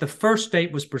that the first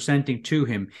date was presenting to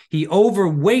him. He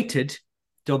overweighted,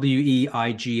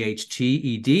 Weighted.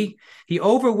 He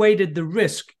overweighted the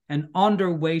risk and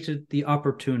underweighted the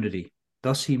opportunity.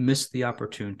 Thus, he missed the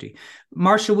opportunity.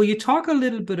 Marshall, will you talk a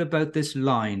little bit about this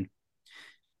line?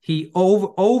 He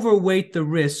overweight the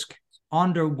risk,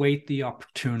 underweight the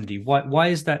opportunity. Why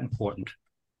is that important?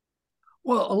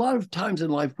 Well, a lot of times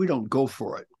in life, we don't go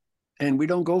for it. And we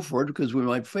don't go for it because we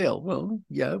might fail. Well,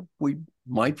 yeah, we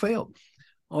might fail.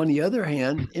 On the other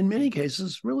hand, in many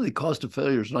cases, really the cost of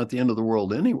failure is not the end of the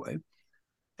world anyway.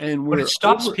 But it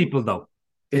stops people, though.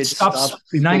 It stops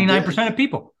 99% of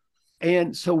people.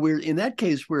 And so in that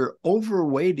case, we're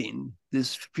overweighting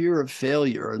this fear of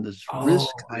failure and this risk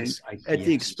at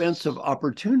the expense of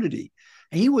opportunity.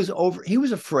 He was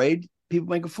afraid people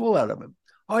make a fool out of him.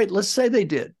 All right, let's say they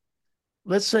did.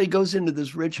 Let's say he goes into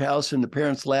this rich house and the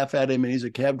parents laugh at him and he's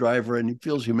a cab driver and he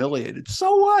feels humiliated.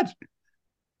 So what?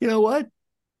 You know what?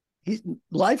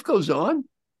 Life goes on.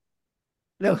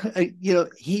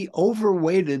 He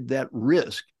overweighted that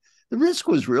risk. The risk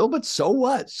was real, but so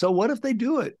what? So what if they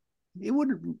do it?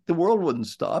 The world wouldn't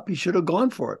stop. He should have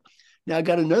gone for it. Now I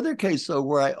got another case though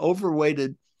where I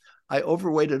overweighted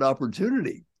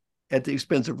opportunity at the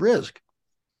expense of risk.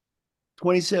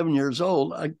 27 years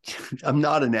old. I'm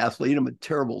not an athlete. I'm a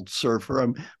terrible surfer.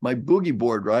 I'm my boogie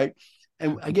board, right?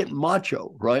 And I get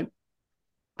macho, right?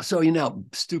 So,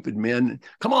 stupid men,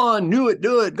 come on, do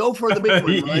it, go for the big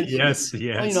one, right? Yes.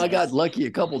 Well, I got lucky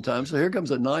a couple of times. So here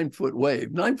comes a 9-foot wave.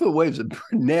 9-foot wave is a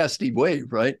nasty wave,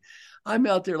 right? I'm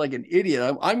out there like an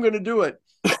idiot. I'm going to do it.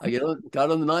 I got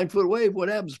on the 9-foot wave. What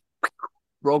happens?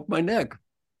 Broke my neck.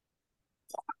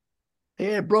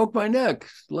 Yeah, it broke my neck.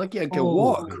 Lucky I can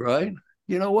walk, right?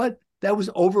 You know what? That was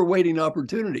overweighting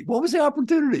opportunity. What was the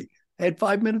opportunity? I had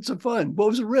 5 minutes of fun. What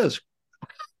was the risk?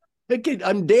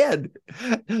 I'm dead.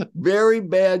 Very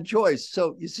bad choice.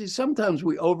 So you see, sometimes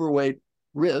we overweight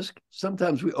risk.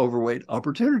 Sometimes we overweight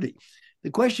opportunity.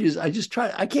 The question is, I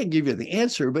can't give you the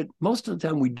answer, but most of the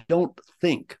time we don't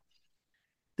think.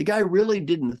 The guy really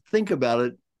didn't think about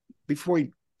it before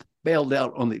he bailed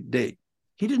out on the date.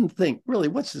 He didn't think, really,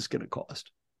 what's this going to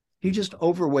cost? He just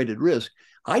overweighted risk.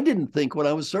 I didn't think when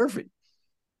I was surfing.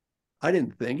 I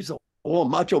didn't think. It's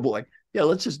macho boy. Yeah,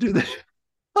 let's just do this.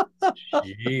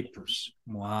 Jeepers.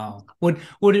 Wow. Would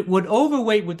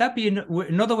overweight, would that be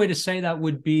another way to say that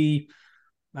would be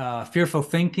fearful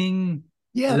thinking?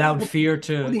 Yeah. Allowed fear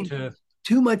to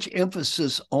too much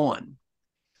emphasis on.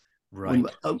 Right.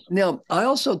 Now, I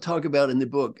also talk about in the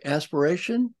book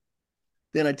aspiration.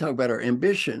 Then I talk about our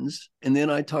ambitions, and then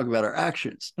I talk about our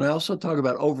actions. And I also talk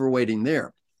about overweighting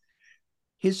there.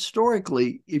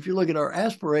 Historically, if you look at our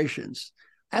aspirations,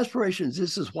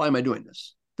 this is why am I doing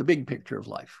this? The big picture of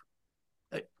life.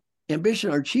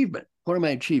 Ambition or achievement. What am I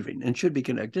achieving? And should be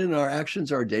connected. And our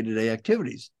actions are our day-to-day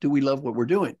activities. Do we love what we're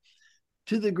doing?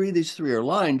 To the degree these three are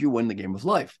aligned, you win the game of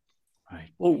life.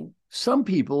 Right. Well, some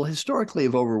people historically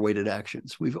have overweighted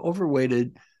actions. We've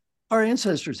overweighted. Our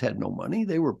ancestors had no money.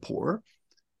 They were poor.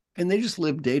 And they just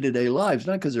lived day-to-day lives,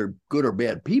 not because they're good or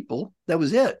bad people. That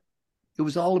was it. It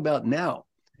was all about now.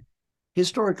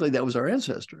 Historically, that was our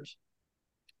ancestors.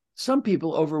 Some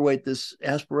people overweight this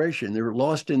aspiration. They're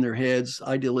lost in their heads,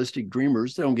 idealistic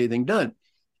dreamers. They don't get anything done.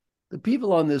 The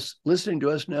people on this listening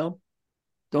to us now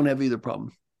don't have either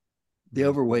problem. They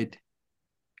overweight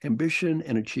ambition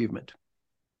and achievement.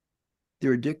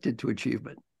 They're addicted to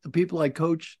achievement. The people I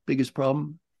coach, biggest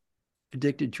problem,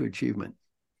 addicted to achievement.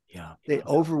 Yeah. They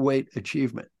overweight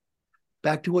achievement.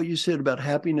 Back to what you said about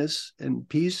happiness and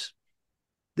peace.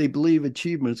 They believe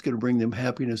achievement is going to bring them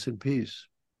happiness and peace.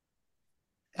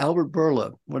 Albert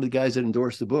Bourla, one of the guys that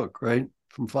endorsed the book, right,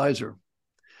 from Pfizer.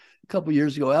 A couple of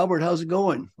years ago, Albert, how's it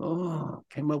going? Oh,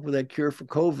 came up with that cure for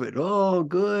COVID. Oh,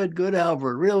 good,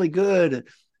 Albert, really good.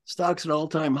 Stock's at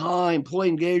all-time high, employee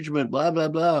engagement, blah, blah,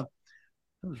 blah.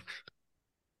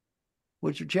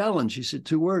 What's your challenge? He said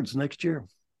 2 words, next year.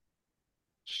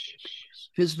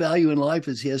 His value in life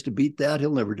is he has to beat that.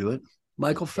 He'll never do it.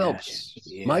 Michael Phelps.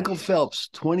 Yes. Michael Phelps,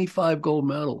 25 gold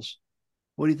medals.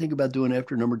 What do you think about doing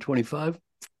after number 25?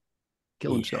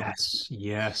 Kill himself.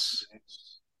 Yes.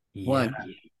 Why?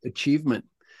 Yeah. Achievement.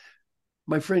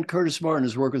 My friend Curtis Martin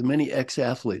has worked with many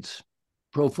ex-athletes,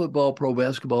 pro football, pro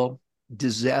basketball,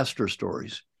 disaster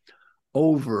stories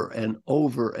over and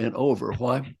over and over.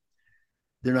 Why?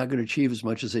 They're not going to achieve as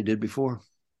much as they did before.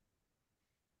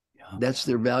 Yeah. That's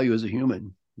their value as a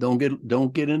human. Don't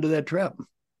get into that trap.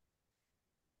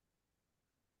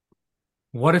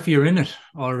 What if you're in it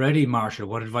already, Marshall?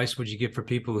 What advice would you give for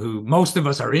people who, most of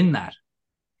us are in that?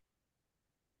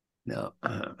 Now,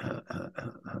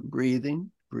 breathing,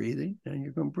 and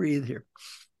you're going to breathe here.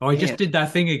 Oh, I just did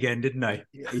that thing again, didn't I?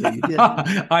 Yeah, you did.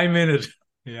 I'm in it.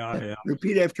 Yeah.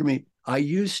 Repeat after me. I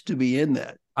used to be in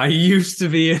that. I used to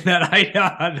be in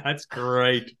that. That's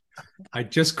great. I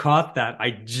just caught that.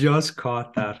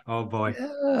 Oh, boy.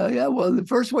 Yeah. Well, the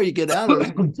first way you get out of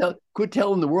it is quit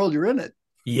telling the world you're in it.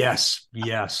 Yes.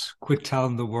 Quit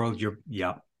telling the world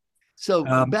yeah. So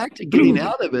back to getting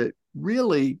out of it,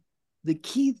 really, the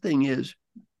key thing is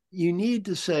you need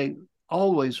to say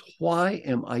always, why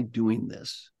am I doing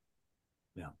this?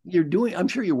 Yeah. I'm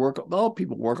sure you work, all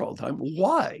people work all the time.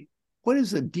 Why? What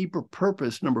is the deeper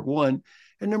purpose, number one?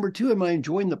 And number two, am I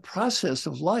enjoying the process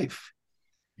of life?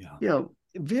 Yeah.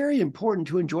 Very important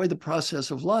to enjoy the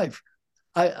process of life.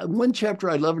 One chapter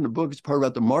I love in the book is part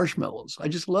about the marshmallows. I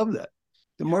just love that.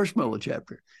 The marshmallow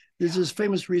chapter. There's this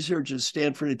famous researcher at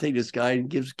Stanford. They take this guy and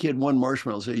gives a kid 1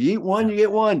 marshmallow. So you eat 1, you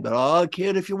get 1. But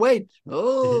kid, if you wait,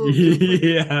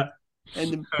 yeah.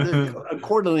 And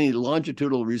accordingly,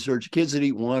 longitudinal research, kids that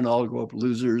eat 1 all grow up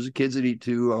losers. Kids that eat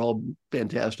 2 are all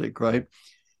fantastic, right?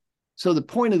 So the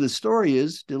point of the story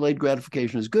is delayed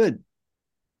gratification is good.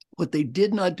 What they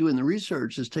did not do in the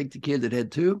research is take the kid that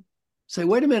had 2, say,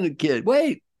 wait a minute, kid,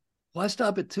 wait. Why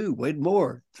stop at 2? Wait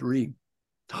more, 3.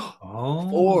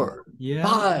 4,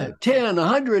 5, 10,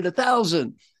 100,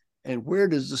 1,000. And where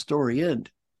does the story end?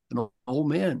 An old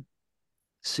man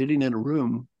sitting in a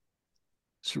room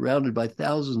surrounded by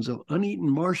thousands of uneaten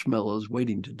marshmallows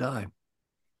waiting to die.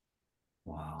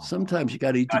 Wow. Sometimes you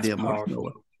got to eat the damn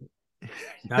marshmallow.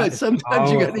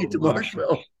 Sometimes you got to eat the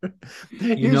marshmallow.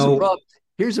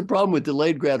 Here's the problem with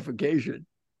delayed gratification.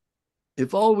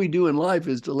 If all we do in life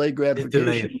is delayed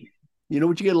gratification, you know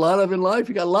what you get a lot of in life?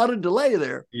 You got a lot of delay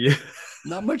there. Yeah.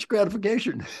 Not much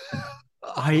gratification.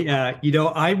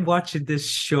 I'm watching this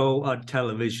show on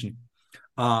television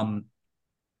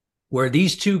where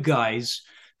these 2 guys,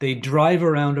 they drive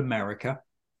around America.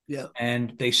 Yeah.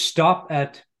 And they stop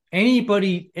at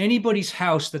anybody's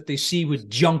house that they see with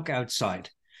junk outside.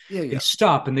 Yeah. They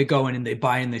stop and they go in and they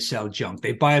buy and they sell junk.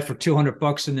 They buy it for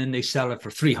 $200 and then they sell it for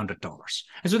 $300.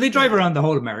 And so they drive around the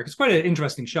whole America. It's quite an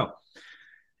interesting show.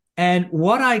 And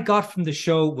what I got from the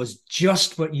show was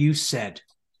just what you said.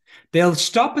 They'll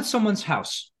stop at someone's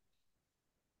house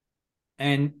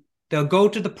and they'll go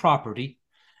to the property.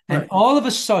 And all of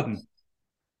a sudden,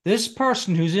 this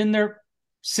person who's in their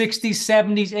 60s,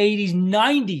 70s, 80s,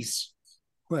 90s,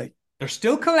 right, they're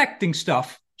still collecting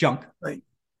stuff, junk. Right.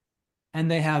 And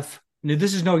they have,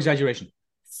 this is no exaggeration,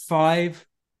 5,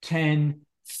 10,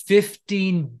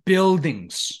 15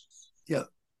 buildings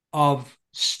of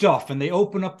stuff. And they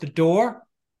open up the door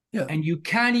and you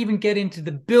can't even get into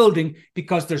the building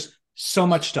because there's so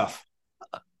much stuff.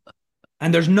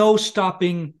 And there's no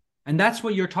stopping. And that's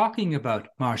what you're talking about,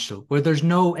 Marshall, where there's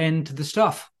no end to the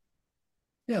stuff.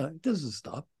 Yeah, it doesn't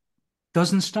stop.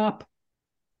 Doesn't stop.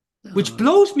 Which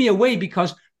blows me away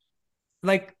because,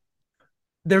 like,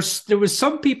 there was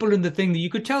some people in the thing that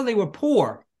you could tell they were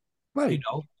poor, right?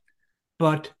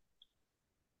 But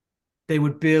they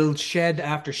would build shed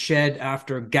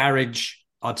after garage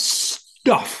of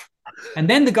stuff, and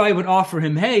then the guy would offer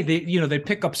him, hey, they'd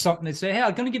pick up something. They'd say, hey,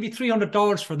 I'm going to give you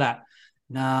 $300 for that.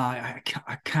 Nah,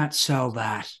 I can't sell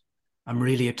that. I'm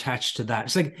really attached to that.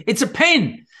 It's like, it's a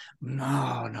pen.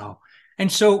 No. And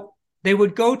so they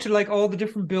would go to like all the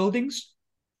different buildings,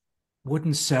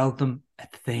 wouldn't sell them a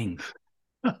thing.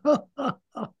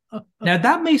 Now,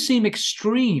 that may seem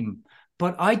extreme,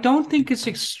 but I don't think it's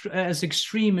as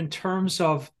extreme in terms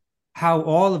of how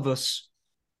all of us,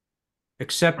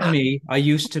 except me, I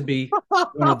used to be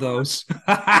one of those.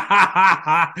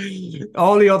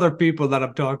 All the other people that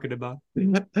I'm talking about,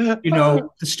 the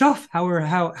stuff,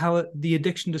 how the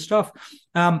addiction to stuff.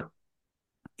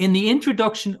 In the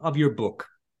introduction of your book,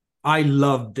 I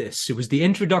loved this. It was the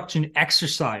introduction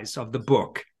exercise of the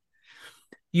book.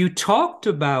 You talked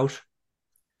about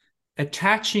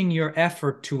attaching your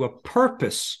effort to a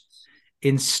purpose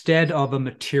instead of a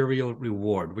material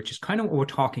reward, which is kind of what we're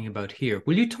talking about here.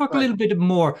 Will you talk a little bit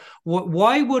more?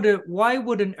 Why would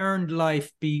an earned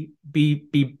life be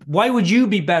why would you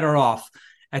be better off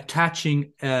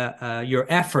attaching your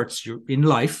efforts in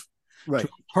life to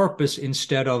a purpose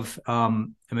instead of a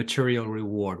material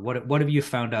reward? What have you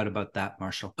found out about that,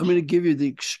 Marshall? I'm going to give you the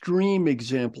extreme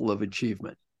example of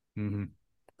achievement. Mm-hmm.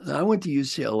 I went to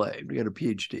UCLA. We got a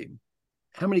PhD.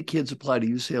 How many kids applied to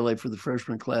UCLA for the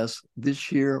freshman class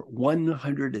this year?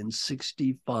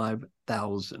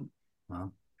 165,000.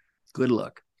 Wow. Good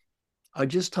luck. I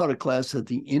just taught a class at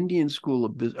the Indian School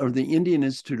of Business, or the Indian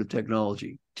Institute of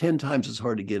Technology. 10 times as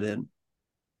hard to get in.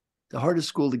 The hardest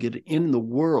school to get in the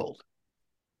world.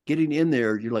 Getting in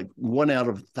there, you're like one out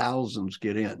of thousands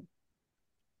get in.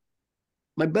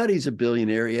 My buddy's a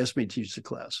billionaire. He asked me to teach the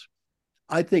class.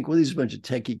 I think, well, these are a bunch of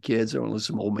techie kids. I want to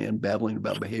listen to some old man babbling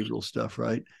about behavioral stuff,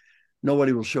 right?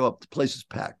 Nobody will show up. The place is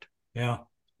packed. Yeah.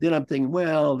 Then I'm thinking,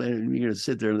 well, then you're going to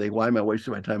sit there and think, why am I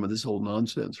wasting my time with this whole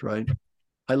nonsense, right?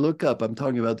 I look up, I'm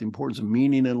talking about the importance of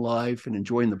meaning in life and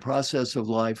enjoying the process of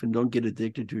life and don't get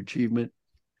addicted to achievement.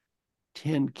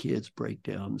 10 kids break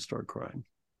down and start crying.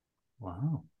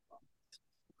 Wow.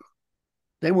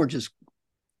 They weren't just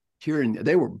tearing,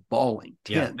 they were bawling.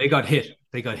 10. Yeah, they got hit.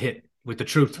 They got hit with the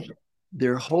truth.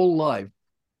 Their whole life,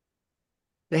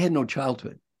 they had no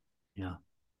childhood. Yeah.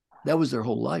 That was their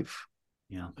whole life.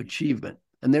 Yeah. Achievement.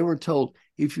 And they were told,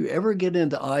 if you ever get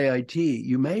into IIT,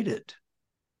 you made it.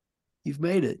 You've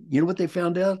made it. You know what they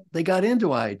found out? They got into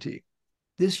IIT.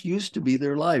 This used to be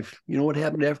their life. You know what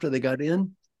happened after they got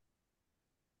in?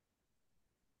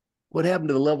 What happened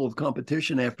to the level of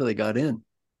competition after they got in?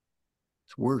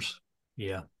 It's worse.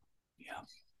 Yeah. Yeah.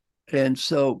 And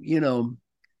so,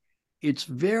 it's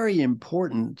very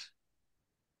important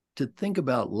to think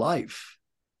about life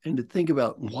and to think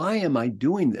about, why am I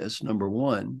doing this, number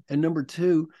one? And number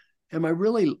two, do I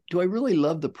really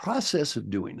love the process of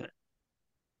doing it?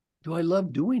 Do I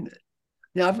love doing it?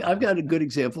 Now, I've got a good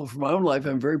example from my own life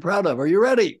I'm very proud of. Are you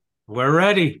ready? We're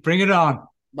ready. Bring it on.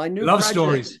 My new love project,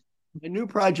 stories. My new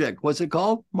project. What's it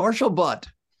called? MarshallBot.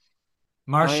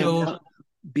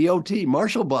 B-O-T,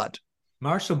 MarshallBot.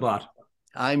 MarshallBot.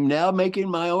 I'm now making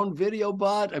my own video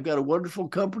bot. I've got a wonderful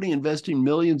company investing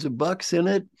millions of bucks in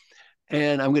it,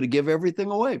 and I'm going to give everything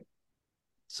away.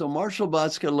 So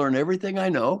MarshallBot's going to learn everything I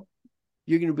know.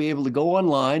 You're going to be able to go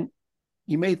online.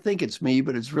 You may think it's me,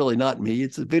 but it's really not me.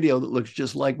 It's a video that looks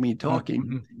just like me talking.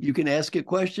 Mm-hmm. You can ask it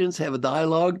questions, have a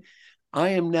dialogue. I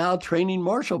am now training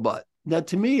MarshallBot. Now,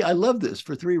 to me, I love this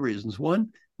for 3 reasons. One,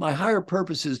 my higher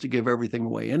purpose is to give everything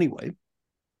away anyway.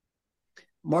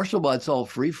 MarshallBot's all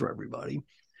free for everybody.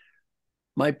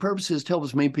 My purpose is to help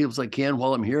as many people as I can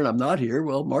while I'm here and I'm not here.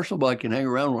 Well, MarshallBot can hang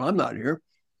around when I'm not here.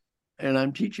 And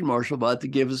I'm teaching MarshallBot to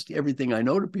give us everything I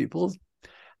know to people.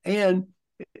 And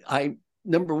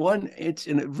number one, it's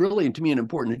really, to me, an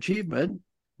important achievement,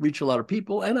 reach a lot of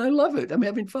people, and I love it. I'm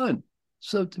having fun.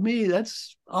 So to me,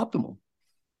 that's optimal.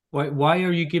 Why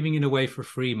are you giving it away for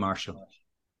free, Marshall?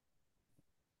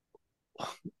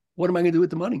 What am I going to do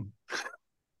with the money?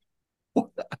 I'm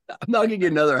not going to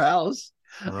get another house.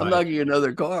 Right. I'm not going to get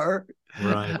another car.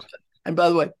 Right. And by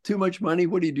the way, too much money,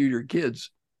 what do you do to your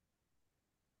kids?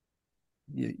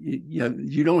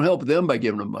 You don't help them by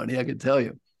giving them money, I can tell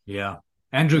you. Yeah.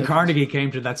 Andrew Carnegie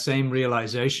came to that same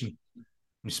realization.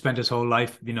 He spent his whole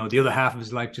life, the other half of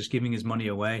his life just giving his money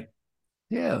away.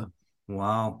 Yeah.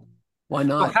 Wow. Why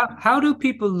not? So how do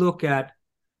people look at,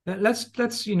 let's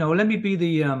let me be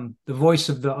the voice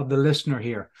of the listener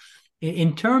here.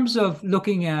 In terms of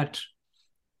looking at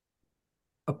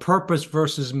a purpose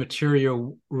versus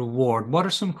material reward, what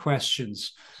are some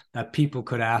questions that people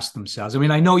could ask themselves? I mean,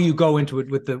 I know you go into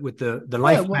it with the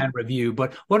life plan review,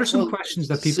 but what are some questions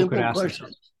that people could ask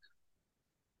themselves?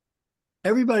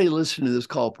 Everybody listening to this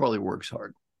call probably works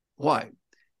hard. Why?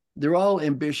 They're all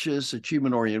ambitious,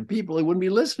 achievement-oriented people. They wouldn't be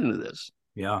listening to this.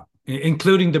 Yeah,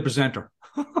 including the presenter.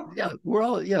 Yeah, we're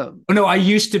all, yeah. Oh, no, I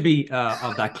used to be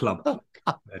of that club.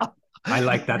 I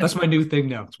like that. That's my new thing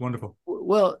now. It's wonderful.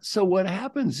 Well, so what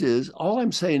happens is, all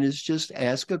I'm saying is just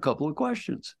ask a couple of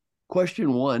questions.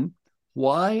 Question one,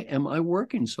 Why am I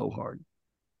working so hard?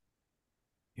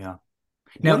 Yeah.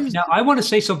 What Now, is now I want to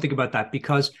say something about that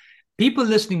because people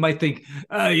listening might think,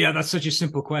 oh, yeah, that's such a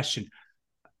simple question.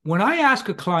 When I ask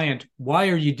a client, why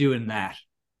are you doing that?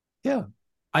 Yeah,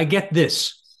 I get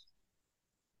this.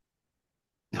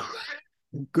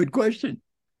 good question.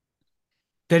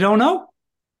 They don't know.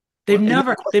 Well,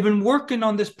 and They've been working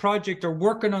on this project or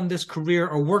working on this career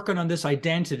or working on this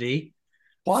identity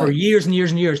for why? years and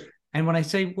years and years. And when I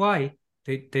say why,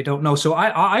 they don't know. So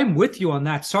I'm with you on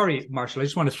that. Sorry, Marshall. I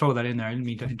just want to throw that in there. I didn't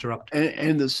mean to interrupt.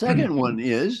 And the second one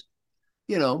is,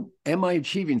 am I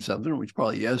achieving something? Which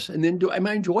probably yes. And then am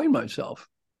I enjoying myself?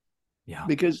 Yeah.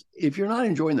 Because if you're not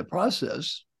enjoying the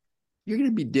process, you're going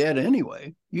to be dead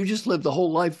anyway. You just lived a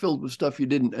whole life filled with stuff you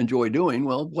didn't enjoy doing.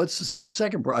 Well, what's the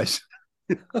second prize?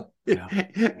 Yeah.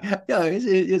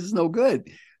 It's no good.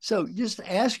 So just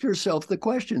ask yourself the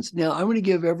questions. Now, I'm going to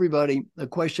give everybody a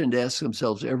question to ask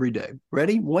themselves every day.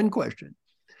 Ready? One question.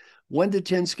 1 to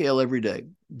 10 scale every day.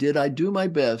 Did I do my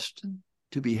best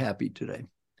to be happy today?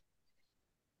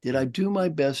 Did I do my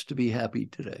best to be happy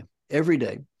today? Every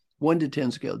day. 1 to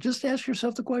 10 scale. Just ask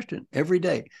yourself the question every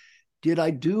day. Did I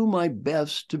do my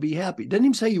best to be happy? Doesn't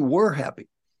even say you were happy.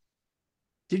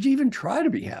 Did you even try to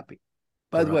be happy?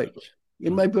 By the way,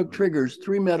 in my book, Triggers,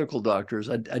 3 medical doctors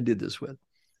I did this with.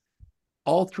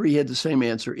 All 3 had the same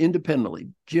answer independently.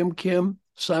 Jim Kim,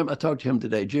 I talked to him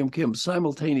today. Jim Kim,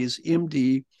 simultaneous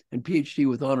MD and PhD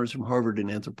with honors from Harvard in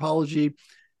anthropology,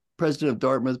 president of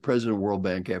Dartmouth, president of World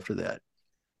Bank after that.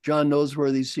 John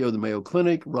Noseworthy, CEO of the Mayo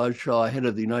Clinic. Raj Shah, head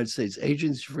of the United States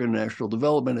Agency for International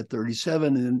Development at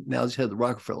 37, and now he's head of the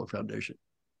Rockefeller Foundation.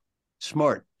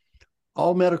 Smart.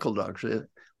 All medical doctors.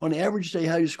 On average day,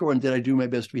 how do you score? And did I do my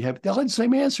best to be happy? They all had the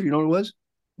same answer. You know what it was?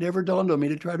 Never dawned on me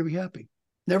to try to be happy.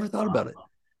 Never thought about it.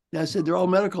 And I said, they're all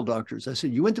medical doctors. I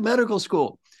said, you went to medical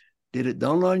school. Did it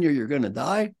dawn on you you're going to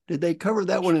die? Did they cover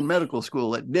that one in medical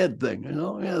school, that dead thing?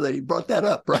 Yeah, they brought that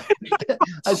up, right?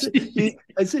 I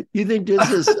said, you think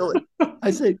this is silly?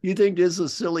 I said, you think this is a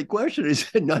silly question? He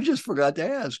said, no, I just forgot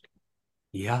to ask.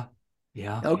 Yeah.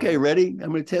 Yeah. Okay, ready?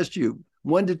 I'm going to test you.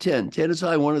 1 to 10. 10 is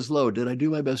high, 1 is low. Did I do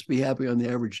my best to be happy on the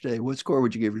average day? What score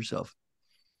would you give yourself?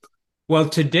 Well,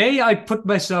 today I put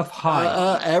myself high.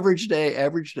 Average day.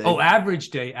 Oh, average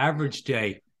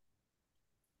day.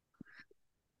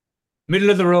 Middle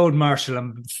of the road, Marshall.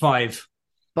 I'm 5.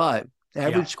 5.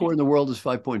 Average score in the world is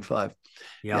 5.5.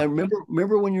 Yeah. Now,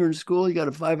 remember when you were in school, you got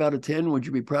a 5 out of 10. Would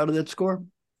you be proud of that score?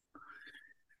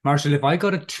 Marshall, if I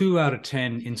got a 2 out of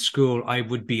 10 in school, I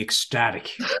would be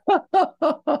ecstatic.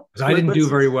 Because I didn't do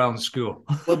very well in school.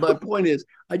 Well, my point is,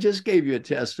 I just gave you a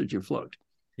test that you flunked.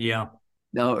 Yeah.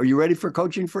 Now, are you ready for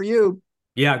coaching for you?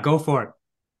 Yeah, go for it.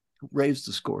 Raise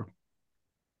the score.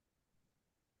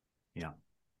 Yeah.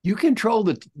 You control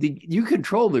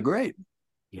the grade.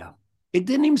 Yeah. It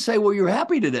didn't even say, well, you're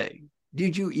happy today.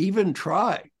 Did you even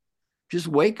try? Just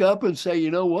wake up and say,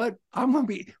 you know what?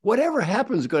 Whatever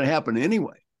happens is going to happen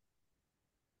anyway.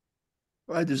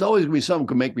 Right? There's always going to be something that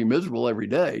can make me miserable every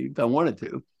day if I wanted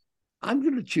to. I'm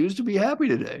going to choose to be happy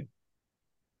today.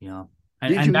 Yeah.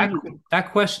 And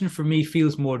that question for me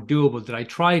feels more doable. Did I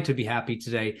try to be happy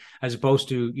today as opposed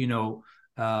to,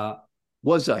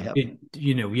 was I happy?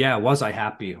 Was I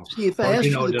happy? See, if I asked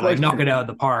you the did question, I knock it out of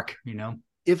the park,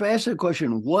 If I ask the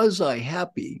question, was I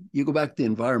happy? You go back to the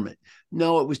environment.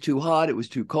 No, it was too hot. It was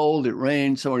too cold. It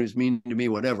rained. Someone was mean to me,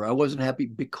 whatever. I wasn't happy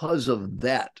because of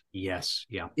that. Yes.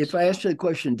 Yeah. If I asked you the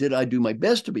question, did I do my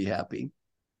best to be happy?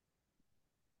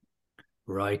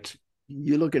 Right.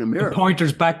 You look in a mirror. The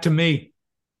pointer's back to me,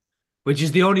 which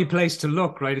is the only place to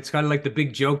look, right? It's kind of like the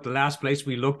big joke. The last place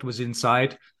we looked was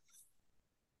inside.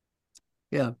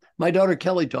 Yeah. My daughter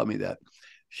Kelly taught me that.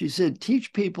 She said,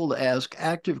 teach people to ask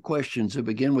active questions that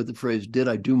begin with the phrase, did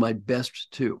I do my best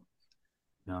to?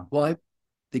 Yeah. Why?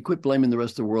 They quit blaming the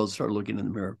rest of the world and start looking in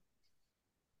the mirror.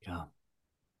 Yeah.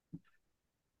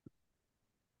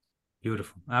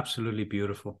 Beautiful. Absolutely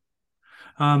beautiful.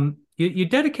 You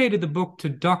dedicated the book to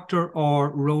Dr. R.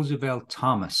 Roosevelt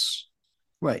Thomas.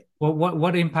 Right. Well,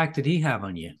 what impact did he have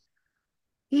on you?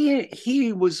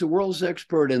 He was the world's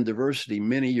expert in diversity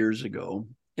many years ago.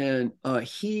 And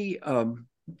he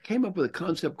came up with a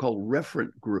concept called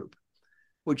referent group,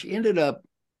 which ended up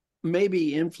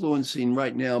maybe influencing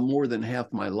right now more than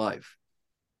half my life.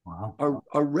 Wow.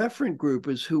 Our referent group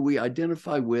is who we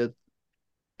identify with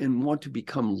and want to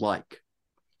become like.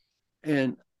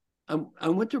 And I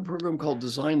went to a program called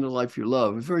Design the Life You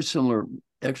Love, a very similar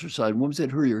exercise. One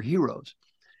said, who are your heroes?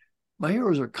 My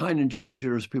heroes are kind and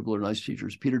generous people, are nice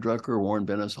teachers. Peter Drucker, Warren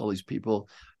Bennis, all these people,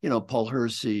 Paul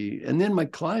Hersey. And then my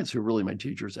clients who are really my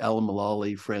teachers, Alan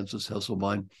Mullally, Francis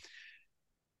Hesselbein.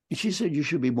 And she said, you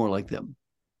should be more like them.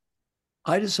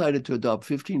 I decided to adopt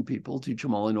 15 people, teach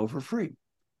them all I know for free.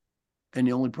 And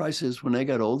the only price is when they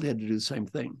got old, they had to do the same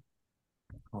thing.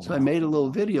 Oh, so wow. I made a little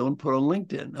video and put on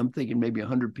LinkedIn. I'm thinking maybe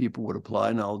 100 people would apply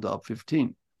and I'll adopt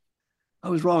 15. I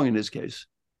was wrong in this case.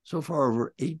 So far,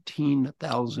 over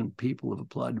 18,000 people have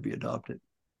applied to be adopted.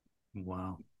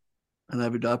 Wow. And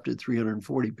I've adopted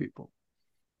 340 people.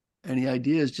 And the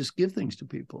idea is just give things to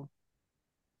people.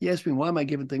 He asked me, why am I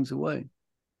giving things away?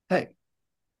 Hey,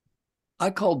 I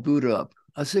called Buddha up.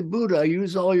 I said, Buddha, I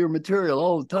use all your material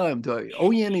all the time. Do I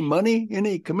owe you any money?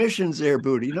 Any commissions there,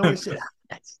 Buddha? You know, he said,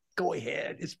 go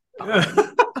ahead. It's fine.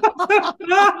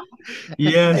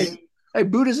 Yes. Hey,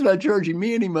 Buddha's not charging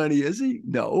me any money, is he?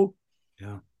 No.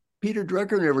 Yeah. Peter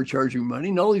Drucker never charged me money.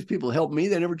 And all these people helped me.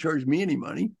 They never charged me any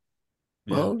money.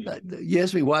 Yeah. Well, you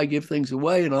asked me why I give things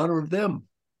away in honor of them.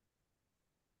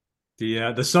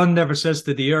 The sun never says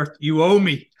to the earth, you owe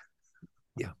me.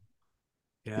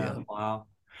 Yeah. Wow.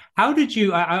 How did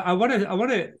you, I want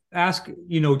to ask,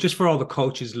 just for all the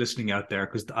coaches listening out there,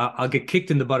 because I'll get kicked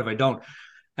in the butt if I don't.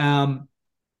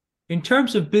 In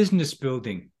terms of business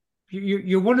building,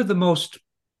 you're one of the most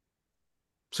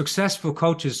successful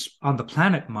coaches on the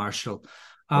planet, Marshall.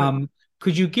 Right.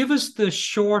 Could you give us the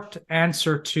short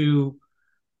answer to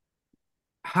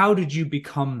how did you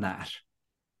become that?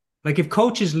 Like if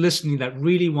coaches listening that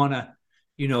really want to,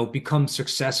 become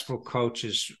successful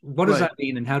coaches, what does that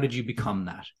mean and how did you become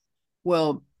that?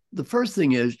 Well, the first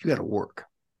thing is you got to work.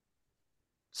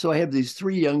 So I have these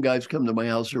 3 young guys come to my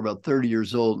house. They're about 30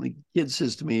 years old. And the kid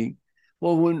says to me,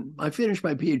 well, when I finish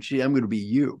my PhD, I'm going to be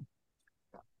you.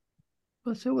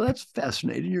 I said, well, that's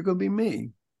fascinating. You're going to be me.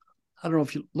 I don't know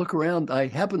if you look around. I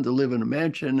happen to live in a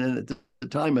mansion. And at the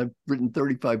time, I've written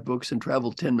 35 books and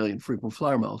traveled 10 million frequent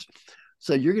flyer miles.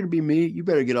 So you're going to be me. You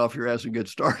better get off your ass and get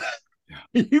started.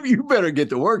 Yeah. You better get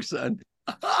to work, son.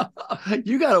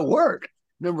 You got to work.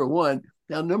 Number one.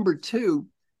 Now, number 2,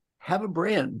 have a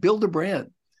brand, build a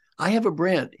brand. I have a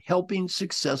brand, helping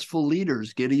successful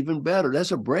leaders get even better.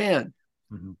 That's a brand.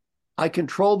 Mm-hmm. I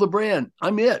control the brand.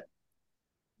 I'm it.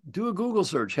 Do a Google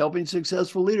search. Helping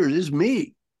successful leaders is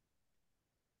me.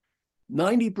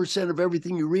 90% of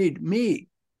everything you read, me.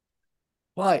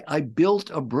 Why? I built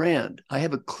a brand. I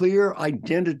have a clear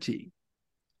identity.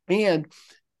 And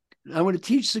I'm going to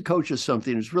teach the coaches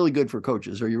something. It's really good for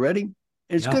coaches. Are you ready? And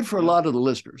it's good for a lot of the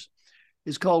listeners.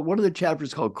 It's called, one of the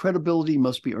chapters called Credibility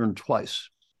Must Be Earned Twice.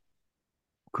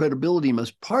 Part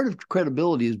of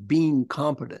credibility is being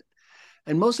competent.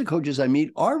 And most of the coaches I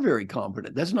meet are very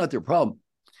competent. That's not their problem.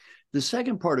 The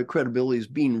second part of credibility is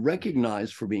being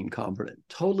recognized for being competent.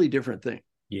 Totally different thing.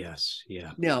 Yes.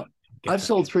 Yeah. Now, I've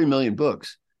sold 3 million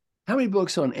books. How many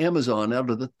books on Amazon out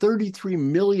of the 33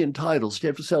 million titles do you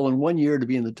have to sell in 1 year to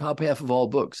be in the top half of all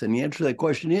books? And the answer to that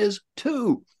question is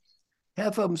 2.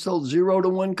 Half of them sold 0 to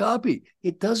 1 copy.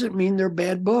 It doesn't mean they're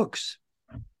bad books.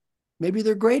 Maybe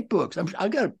they're great books. I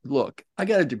got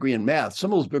a degree in math.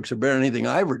 Some of those books are better than anything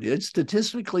I ever did.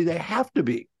 Statistically, they have to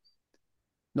be.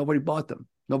 Nobody bought them.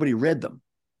 Nobody read them.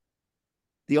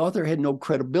 The author had no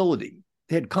credibility.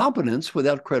 They had competence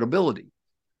without credibility.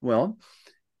 Well,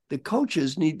 the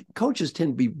coaches tend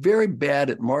to be very bad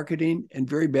at marketing and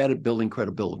very bad at building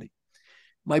credibility.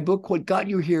 My book, What Got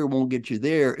You Here Won't Get You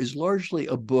There, is largely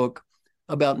a book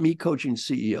about me coaching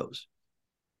CEOs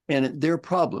and their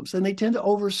problems. And they tend to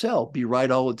oversell, be right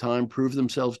all the time, prove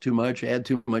themselves too much, add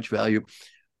too much value.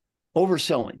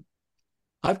 Overselling.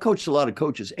 I've coached a lot of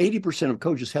coaches. 80% of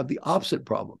coaches have the opposite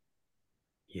problem.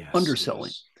 Yes.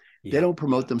 Underselling. Yes. They don't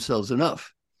promote themselves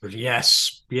enough.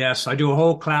 Yes. I do a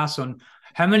whole class on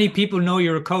how many people know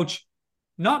you're a coach.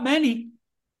 Not many.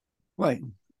 Right.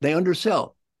 They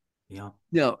undersell. Yeah.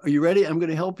 Now, are you ready? I'm going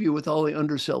to help you with all the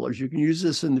undersellers. You can use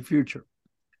this in the future.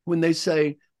 When they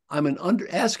say,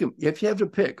 ask them, if you have to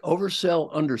pick, oversell,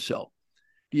 undersell.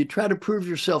 Do you try to prove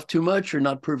yourself too much or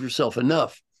not prove yourself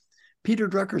enough? Peter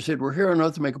Drucker said, we're here on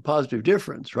earth to make a positive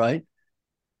difference, right?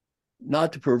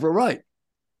 Not to prove we're right.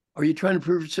 Are you trying to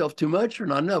prove yourself too much or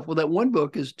not enough? Well, that one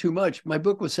book is too much. My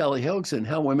book with Sally Helgson,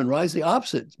 How Women Rise, the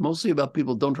opposite. It's mostly about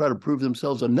people don't try to prove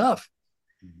themselves enough.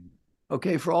 Mm-hmm.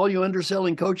 Okay, for all you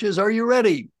underselling coaches, are you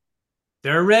ready?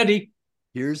 They're ready.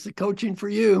 Here's the coaching for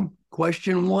you.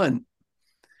 Question 1.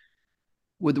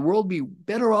 Would the world be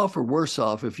better off or worse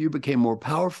off if you became more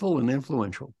powerful and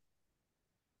influential?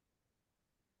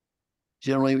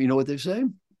 Generally, you know what they say?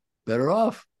 Better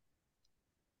off.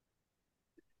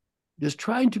 Does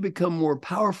trying to become more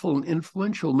powerful and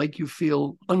influential make you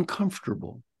feel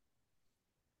uncomfortable?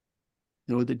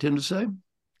 You know what they tend to say?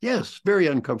 Yes, very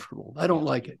uncomfortable. I don't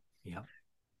like it. Yeah.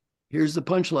 Here's the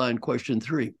punchline, question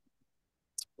 3.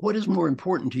 What is more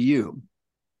important to you?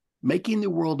 Making the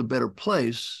world a better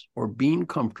place or being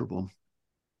comfortable?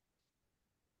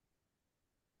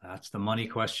 That's the money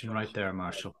question right there,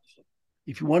 Marshall.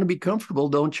 If you want to be comfortable,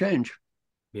 don't change.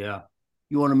 Yeah.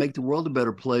 You want to make the world a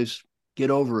better place,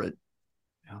 get over it.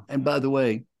 Yeah. And by the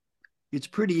way, it's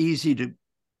pretty easy to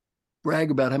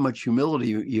brag about how much humility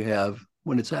you have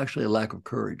when it's actually a lack of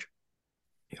courage.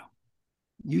 Yeah.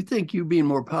 You think you being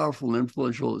more powerful and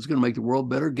influential is going to make the world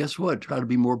better? Guess what? Try to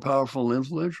be more powerful and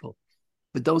influential.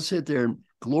 But don't sit there and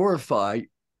glorify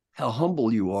how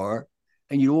humble you are.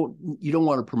 And you don't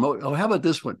want to promote. Oh, how about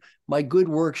this one? My good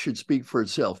work should speak for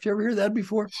itself. Did you ever hear that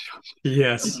before?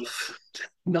 Yes.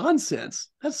 Nonsense.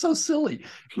 That's so silly.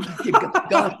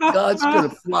 God's going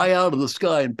to fly out of the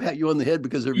sky and pat you on the head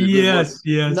because of your good work.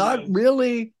 Yes. Not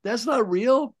really. That's not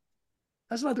real.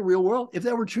 That's not the real world. If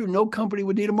that were true, no company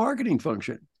would need a marketing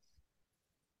function.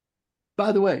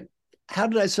 By the way, how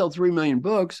did I sell 3 million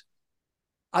books?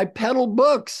 I peddle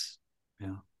books.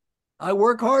 Yeah. I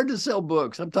work hard to sell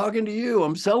books. I'm talking to you.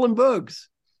 I'm selling books.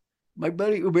 My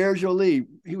buddy Hubert Joly,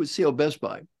 he was CEO of Best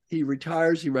Buy. He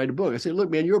retires, he writes a book. I said,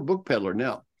 look, man, you're a book peddler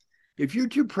now. If you're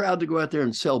too proud to go out there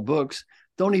and sell books,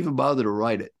 don't even bother to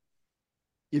write it.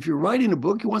 If you're writing a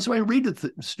book, you want somebody to read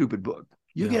the stupid book.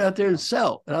 You get out there and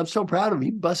sell. And I'm so proud of him. He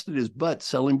busted his butt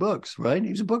selling books, right? He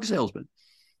was a book salesman.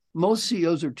 Most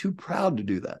CEOs are too proud to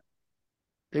do that.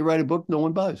 They write a book no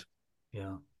one buys.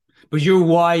 Yeah. But your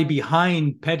why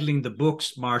behind peddling the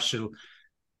books, Marshall,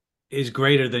 is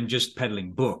greater than just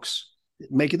peddling books.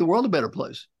 Making the world a better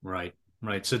place. Right.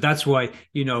 So that's why,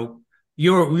 your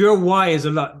why is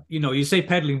a lot, you say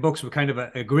peddling books with kind of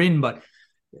a grin, but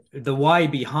the why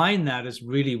behind that is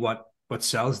really what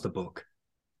sells the book.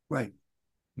 Right.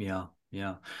 Yeah.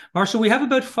 Marshall, we have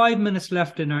about 5 minutes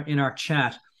left in our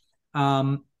chat.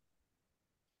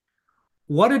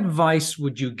 What advice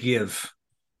would you give?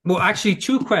 Well, actually,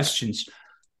 2 questions.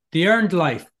 The Earned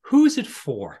Life, who is it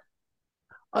for?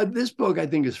 This book, I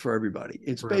think, is for everybody.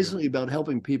 It's basically about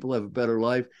helping people have a better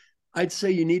life. I'd say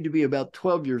you need to be about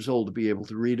 12 years old to be able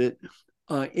to read it.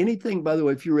 Anything, by the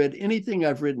way, if you read anything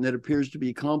I've written that appears to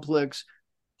be complex,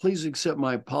 please accept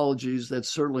my apologies. That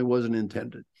certainly wasn't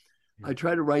intended. I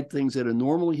try to write things that a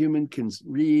normal human can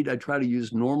read. I try to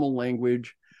use normal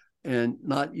language and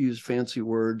not use fancy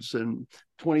words and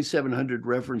 2,700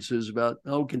 references about,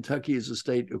 Kentucky is a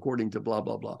state according to blah,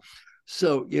 blah, blah.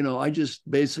 So, I just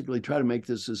basically try to make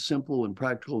this as simple and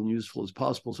practical and useful as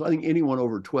possible. So I think anyone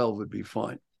over 12 would be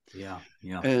fine. Yeah.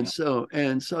 So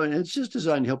it's just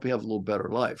designed to help you have a little better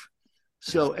life.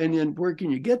 So, and then where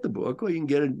can you get the book? Well, you can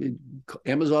get it at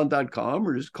Amazon.com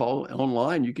or just call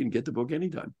online. You can get the book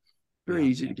anytime. Very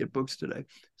easy to get books today.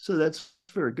 So that's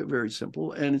very good, very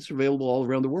simple. And it's available all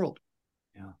around the world.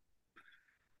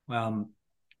 Yeah.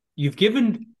 You've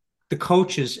given the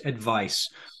coaches advice.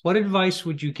 What advice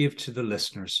would you give to the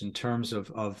listeners in terms of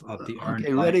the earned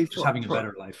life, just having a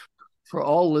better life? For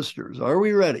all listeners, are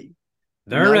we ready?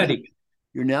 They're ready.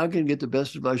 You're now going to get the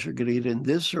best advice you're going to get in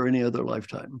this or any other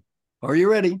lifetime. Are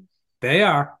you ready? They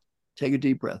are. Take a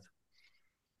deep breath.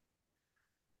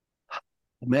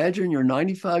 Imagine you're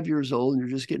 95 years old and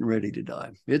you're just getting ready to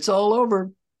die. It's all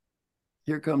over.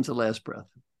 Here comes the last breath.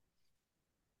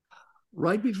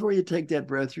 Right before you take that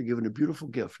breath, you're given a beautiful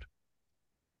gift.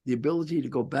 The ability to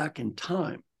go back in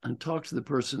time and talk to the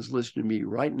person who's listening to me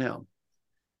right now.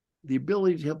 The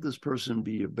ability to help this person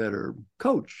be a better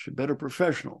coach, a better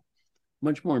professional.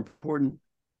 Much more important,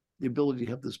 the ability to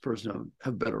help this person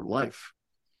have a better life.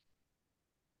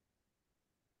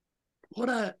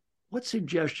 What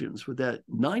suggestions would that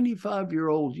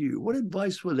 95-year-old you, what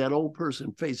advice would that old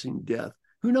person facing death,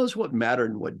 who knows what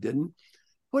mattered and what didn't,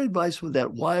 what advice would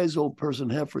that wise old person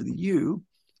have for you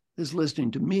that's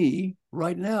listening to me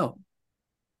right now?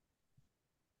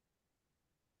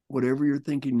 Whatever you're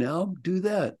thinking now, do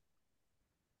that.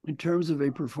 In terms of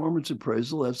a performance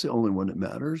appraisal, that's the only one that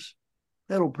matters.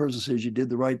 That old person says you did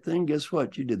the right thing. Guess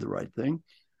what? You did the right thing.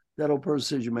 That old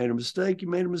person says you made a mistake. You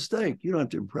made a mistake. You don't have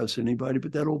to impress anybody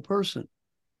but that old person.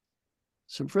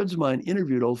 Some friends of mine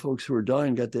interviewed old folks who are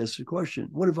dying, got to ask the question,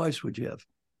 what advice would you have?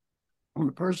 On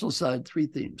the personal side, 3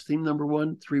 themes. Theme number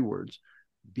 1, 3 words.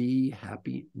 Be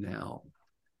happy now.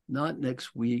 Not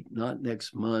next week, not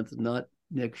next month, not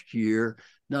next year,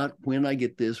 not when I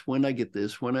get this, when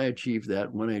I achieve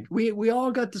that, we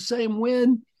all got the same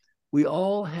win. We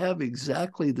all have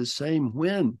exactly the same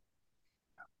win.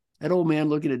 That old man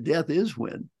looking at death is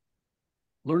win.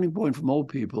 Learning point from old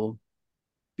people,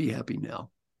 be happy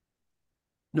now.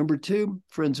 Number 2,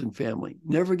 friends and family.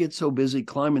 Never get so busy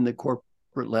climbing the corporate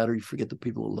ladder you forget the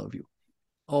people who love you.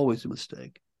 Always a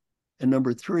mistake. And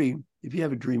number 3, if you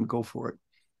have a dream, go for it.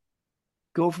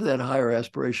 Go for that higher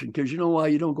aspiration, because you know why?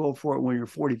 You don't go for it when you're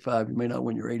 45. You may not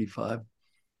when you're 85.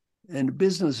 And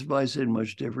business advice isn't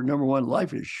much different. Number one,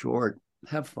 life is short.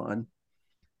 Have fun.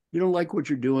 You don't like what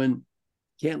you're doing,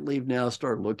 can't leave now,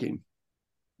 start looking.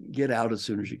 Get out as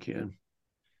soon as you can.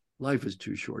 Life is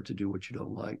too short to do what you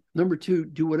don't like. Number two,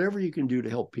 do whatever you can do to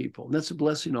help people. And that's a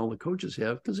blessing all the coaches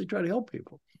have, because they try to help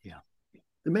people. Yeah.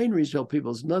 The main reason to help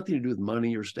people has nothing to do with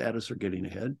money or status or getting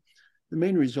ahead. The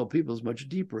main reason to help people is much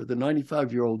deeper. The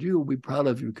 95-year-old you will be proud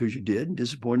of you because you did, and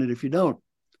disappointed if you don't.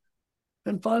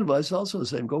 And final advice, also the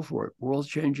same, go for it. World's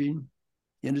changing,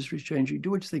 industry's changing.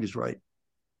 Do what you think is right.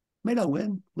 May not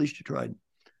win, at least you tried.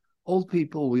 Old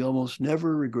people, we almost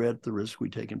never regret the risk we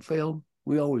take and fail.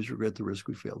 We always regret the risk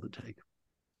we failed to take.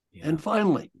 Yeah. And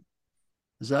finally,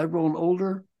 as I've grown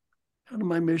older, kind of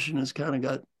my mission has kind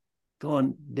of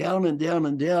gone down and down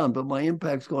and down, but my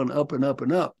impact's gone up and up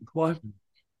and up. Why?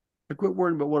 I quit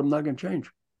worrying about what I'm not going to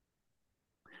change.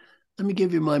 Let me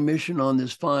give you my mission on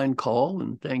this fine call,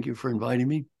 and thank you for inviting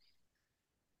me.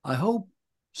 I hope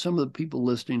some of the people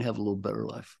listening have a little better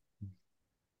life.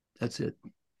 That's it.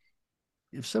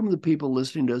 If some of the people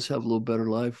listening to us have a little better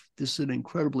life, this is an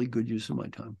incredibly good use of my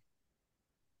time.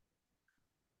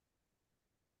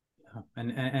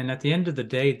 And at the end of the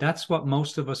day, that's what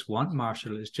most of us want,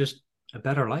 Marshall, is just a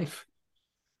better life.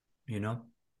 You know?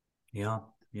 Yeah.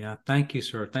 Thank you,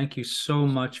 sir. Thank you so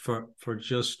much for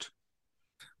just,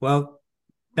 well,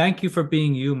 thank you for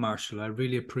being you, Marshall. I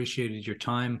really appreciated your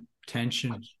time,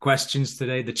 attention, questions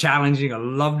today, the challenging. I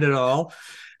loved it all.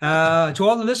 To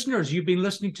all the listeners, you've been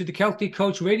listening to the Celtic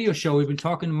Coach Radio Show. We've been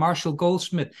talking to Marshall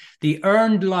Goldsmith, The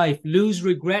Earned Life, Lose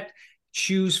Regret,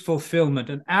 Choose Fulfillment.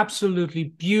 An absolutely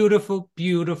beautiful,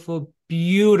 beautiful,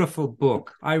 beautiful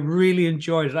book. I really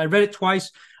enjoyed it. I read it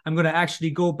twice. I'm going to actually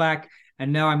go back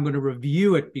and now I'm going to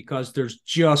review it, because there's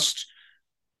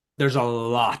a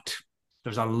lot.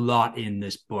 There's a lot in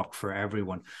this book for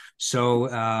everyone.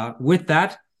 So with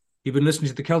that, you've been listening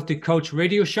to the Celtic Coach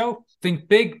Radio Show. Think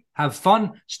big, have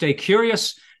fun, stay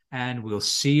curious, and we'll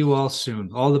see you all soon.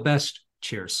 All the best.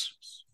 Cheers.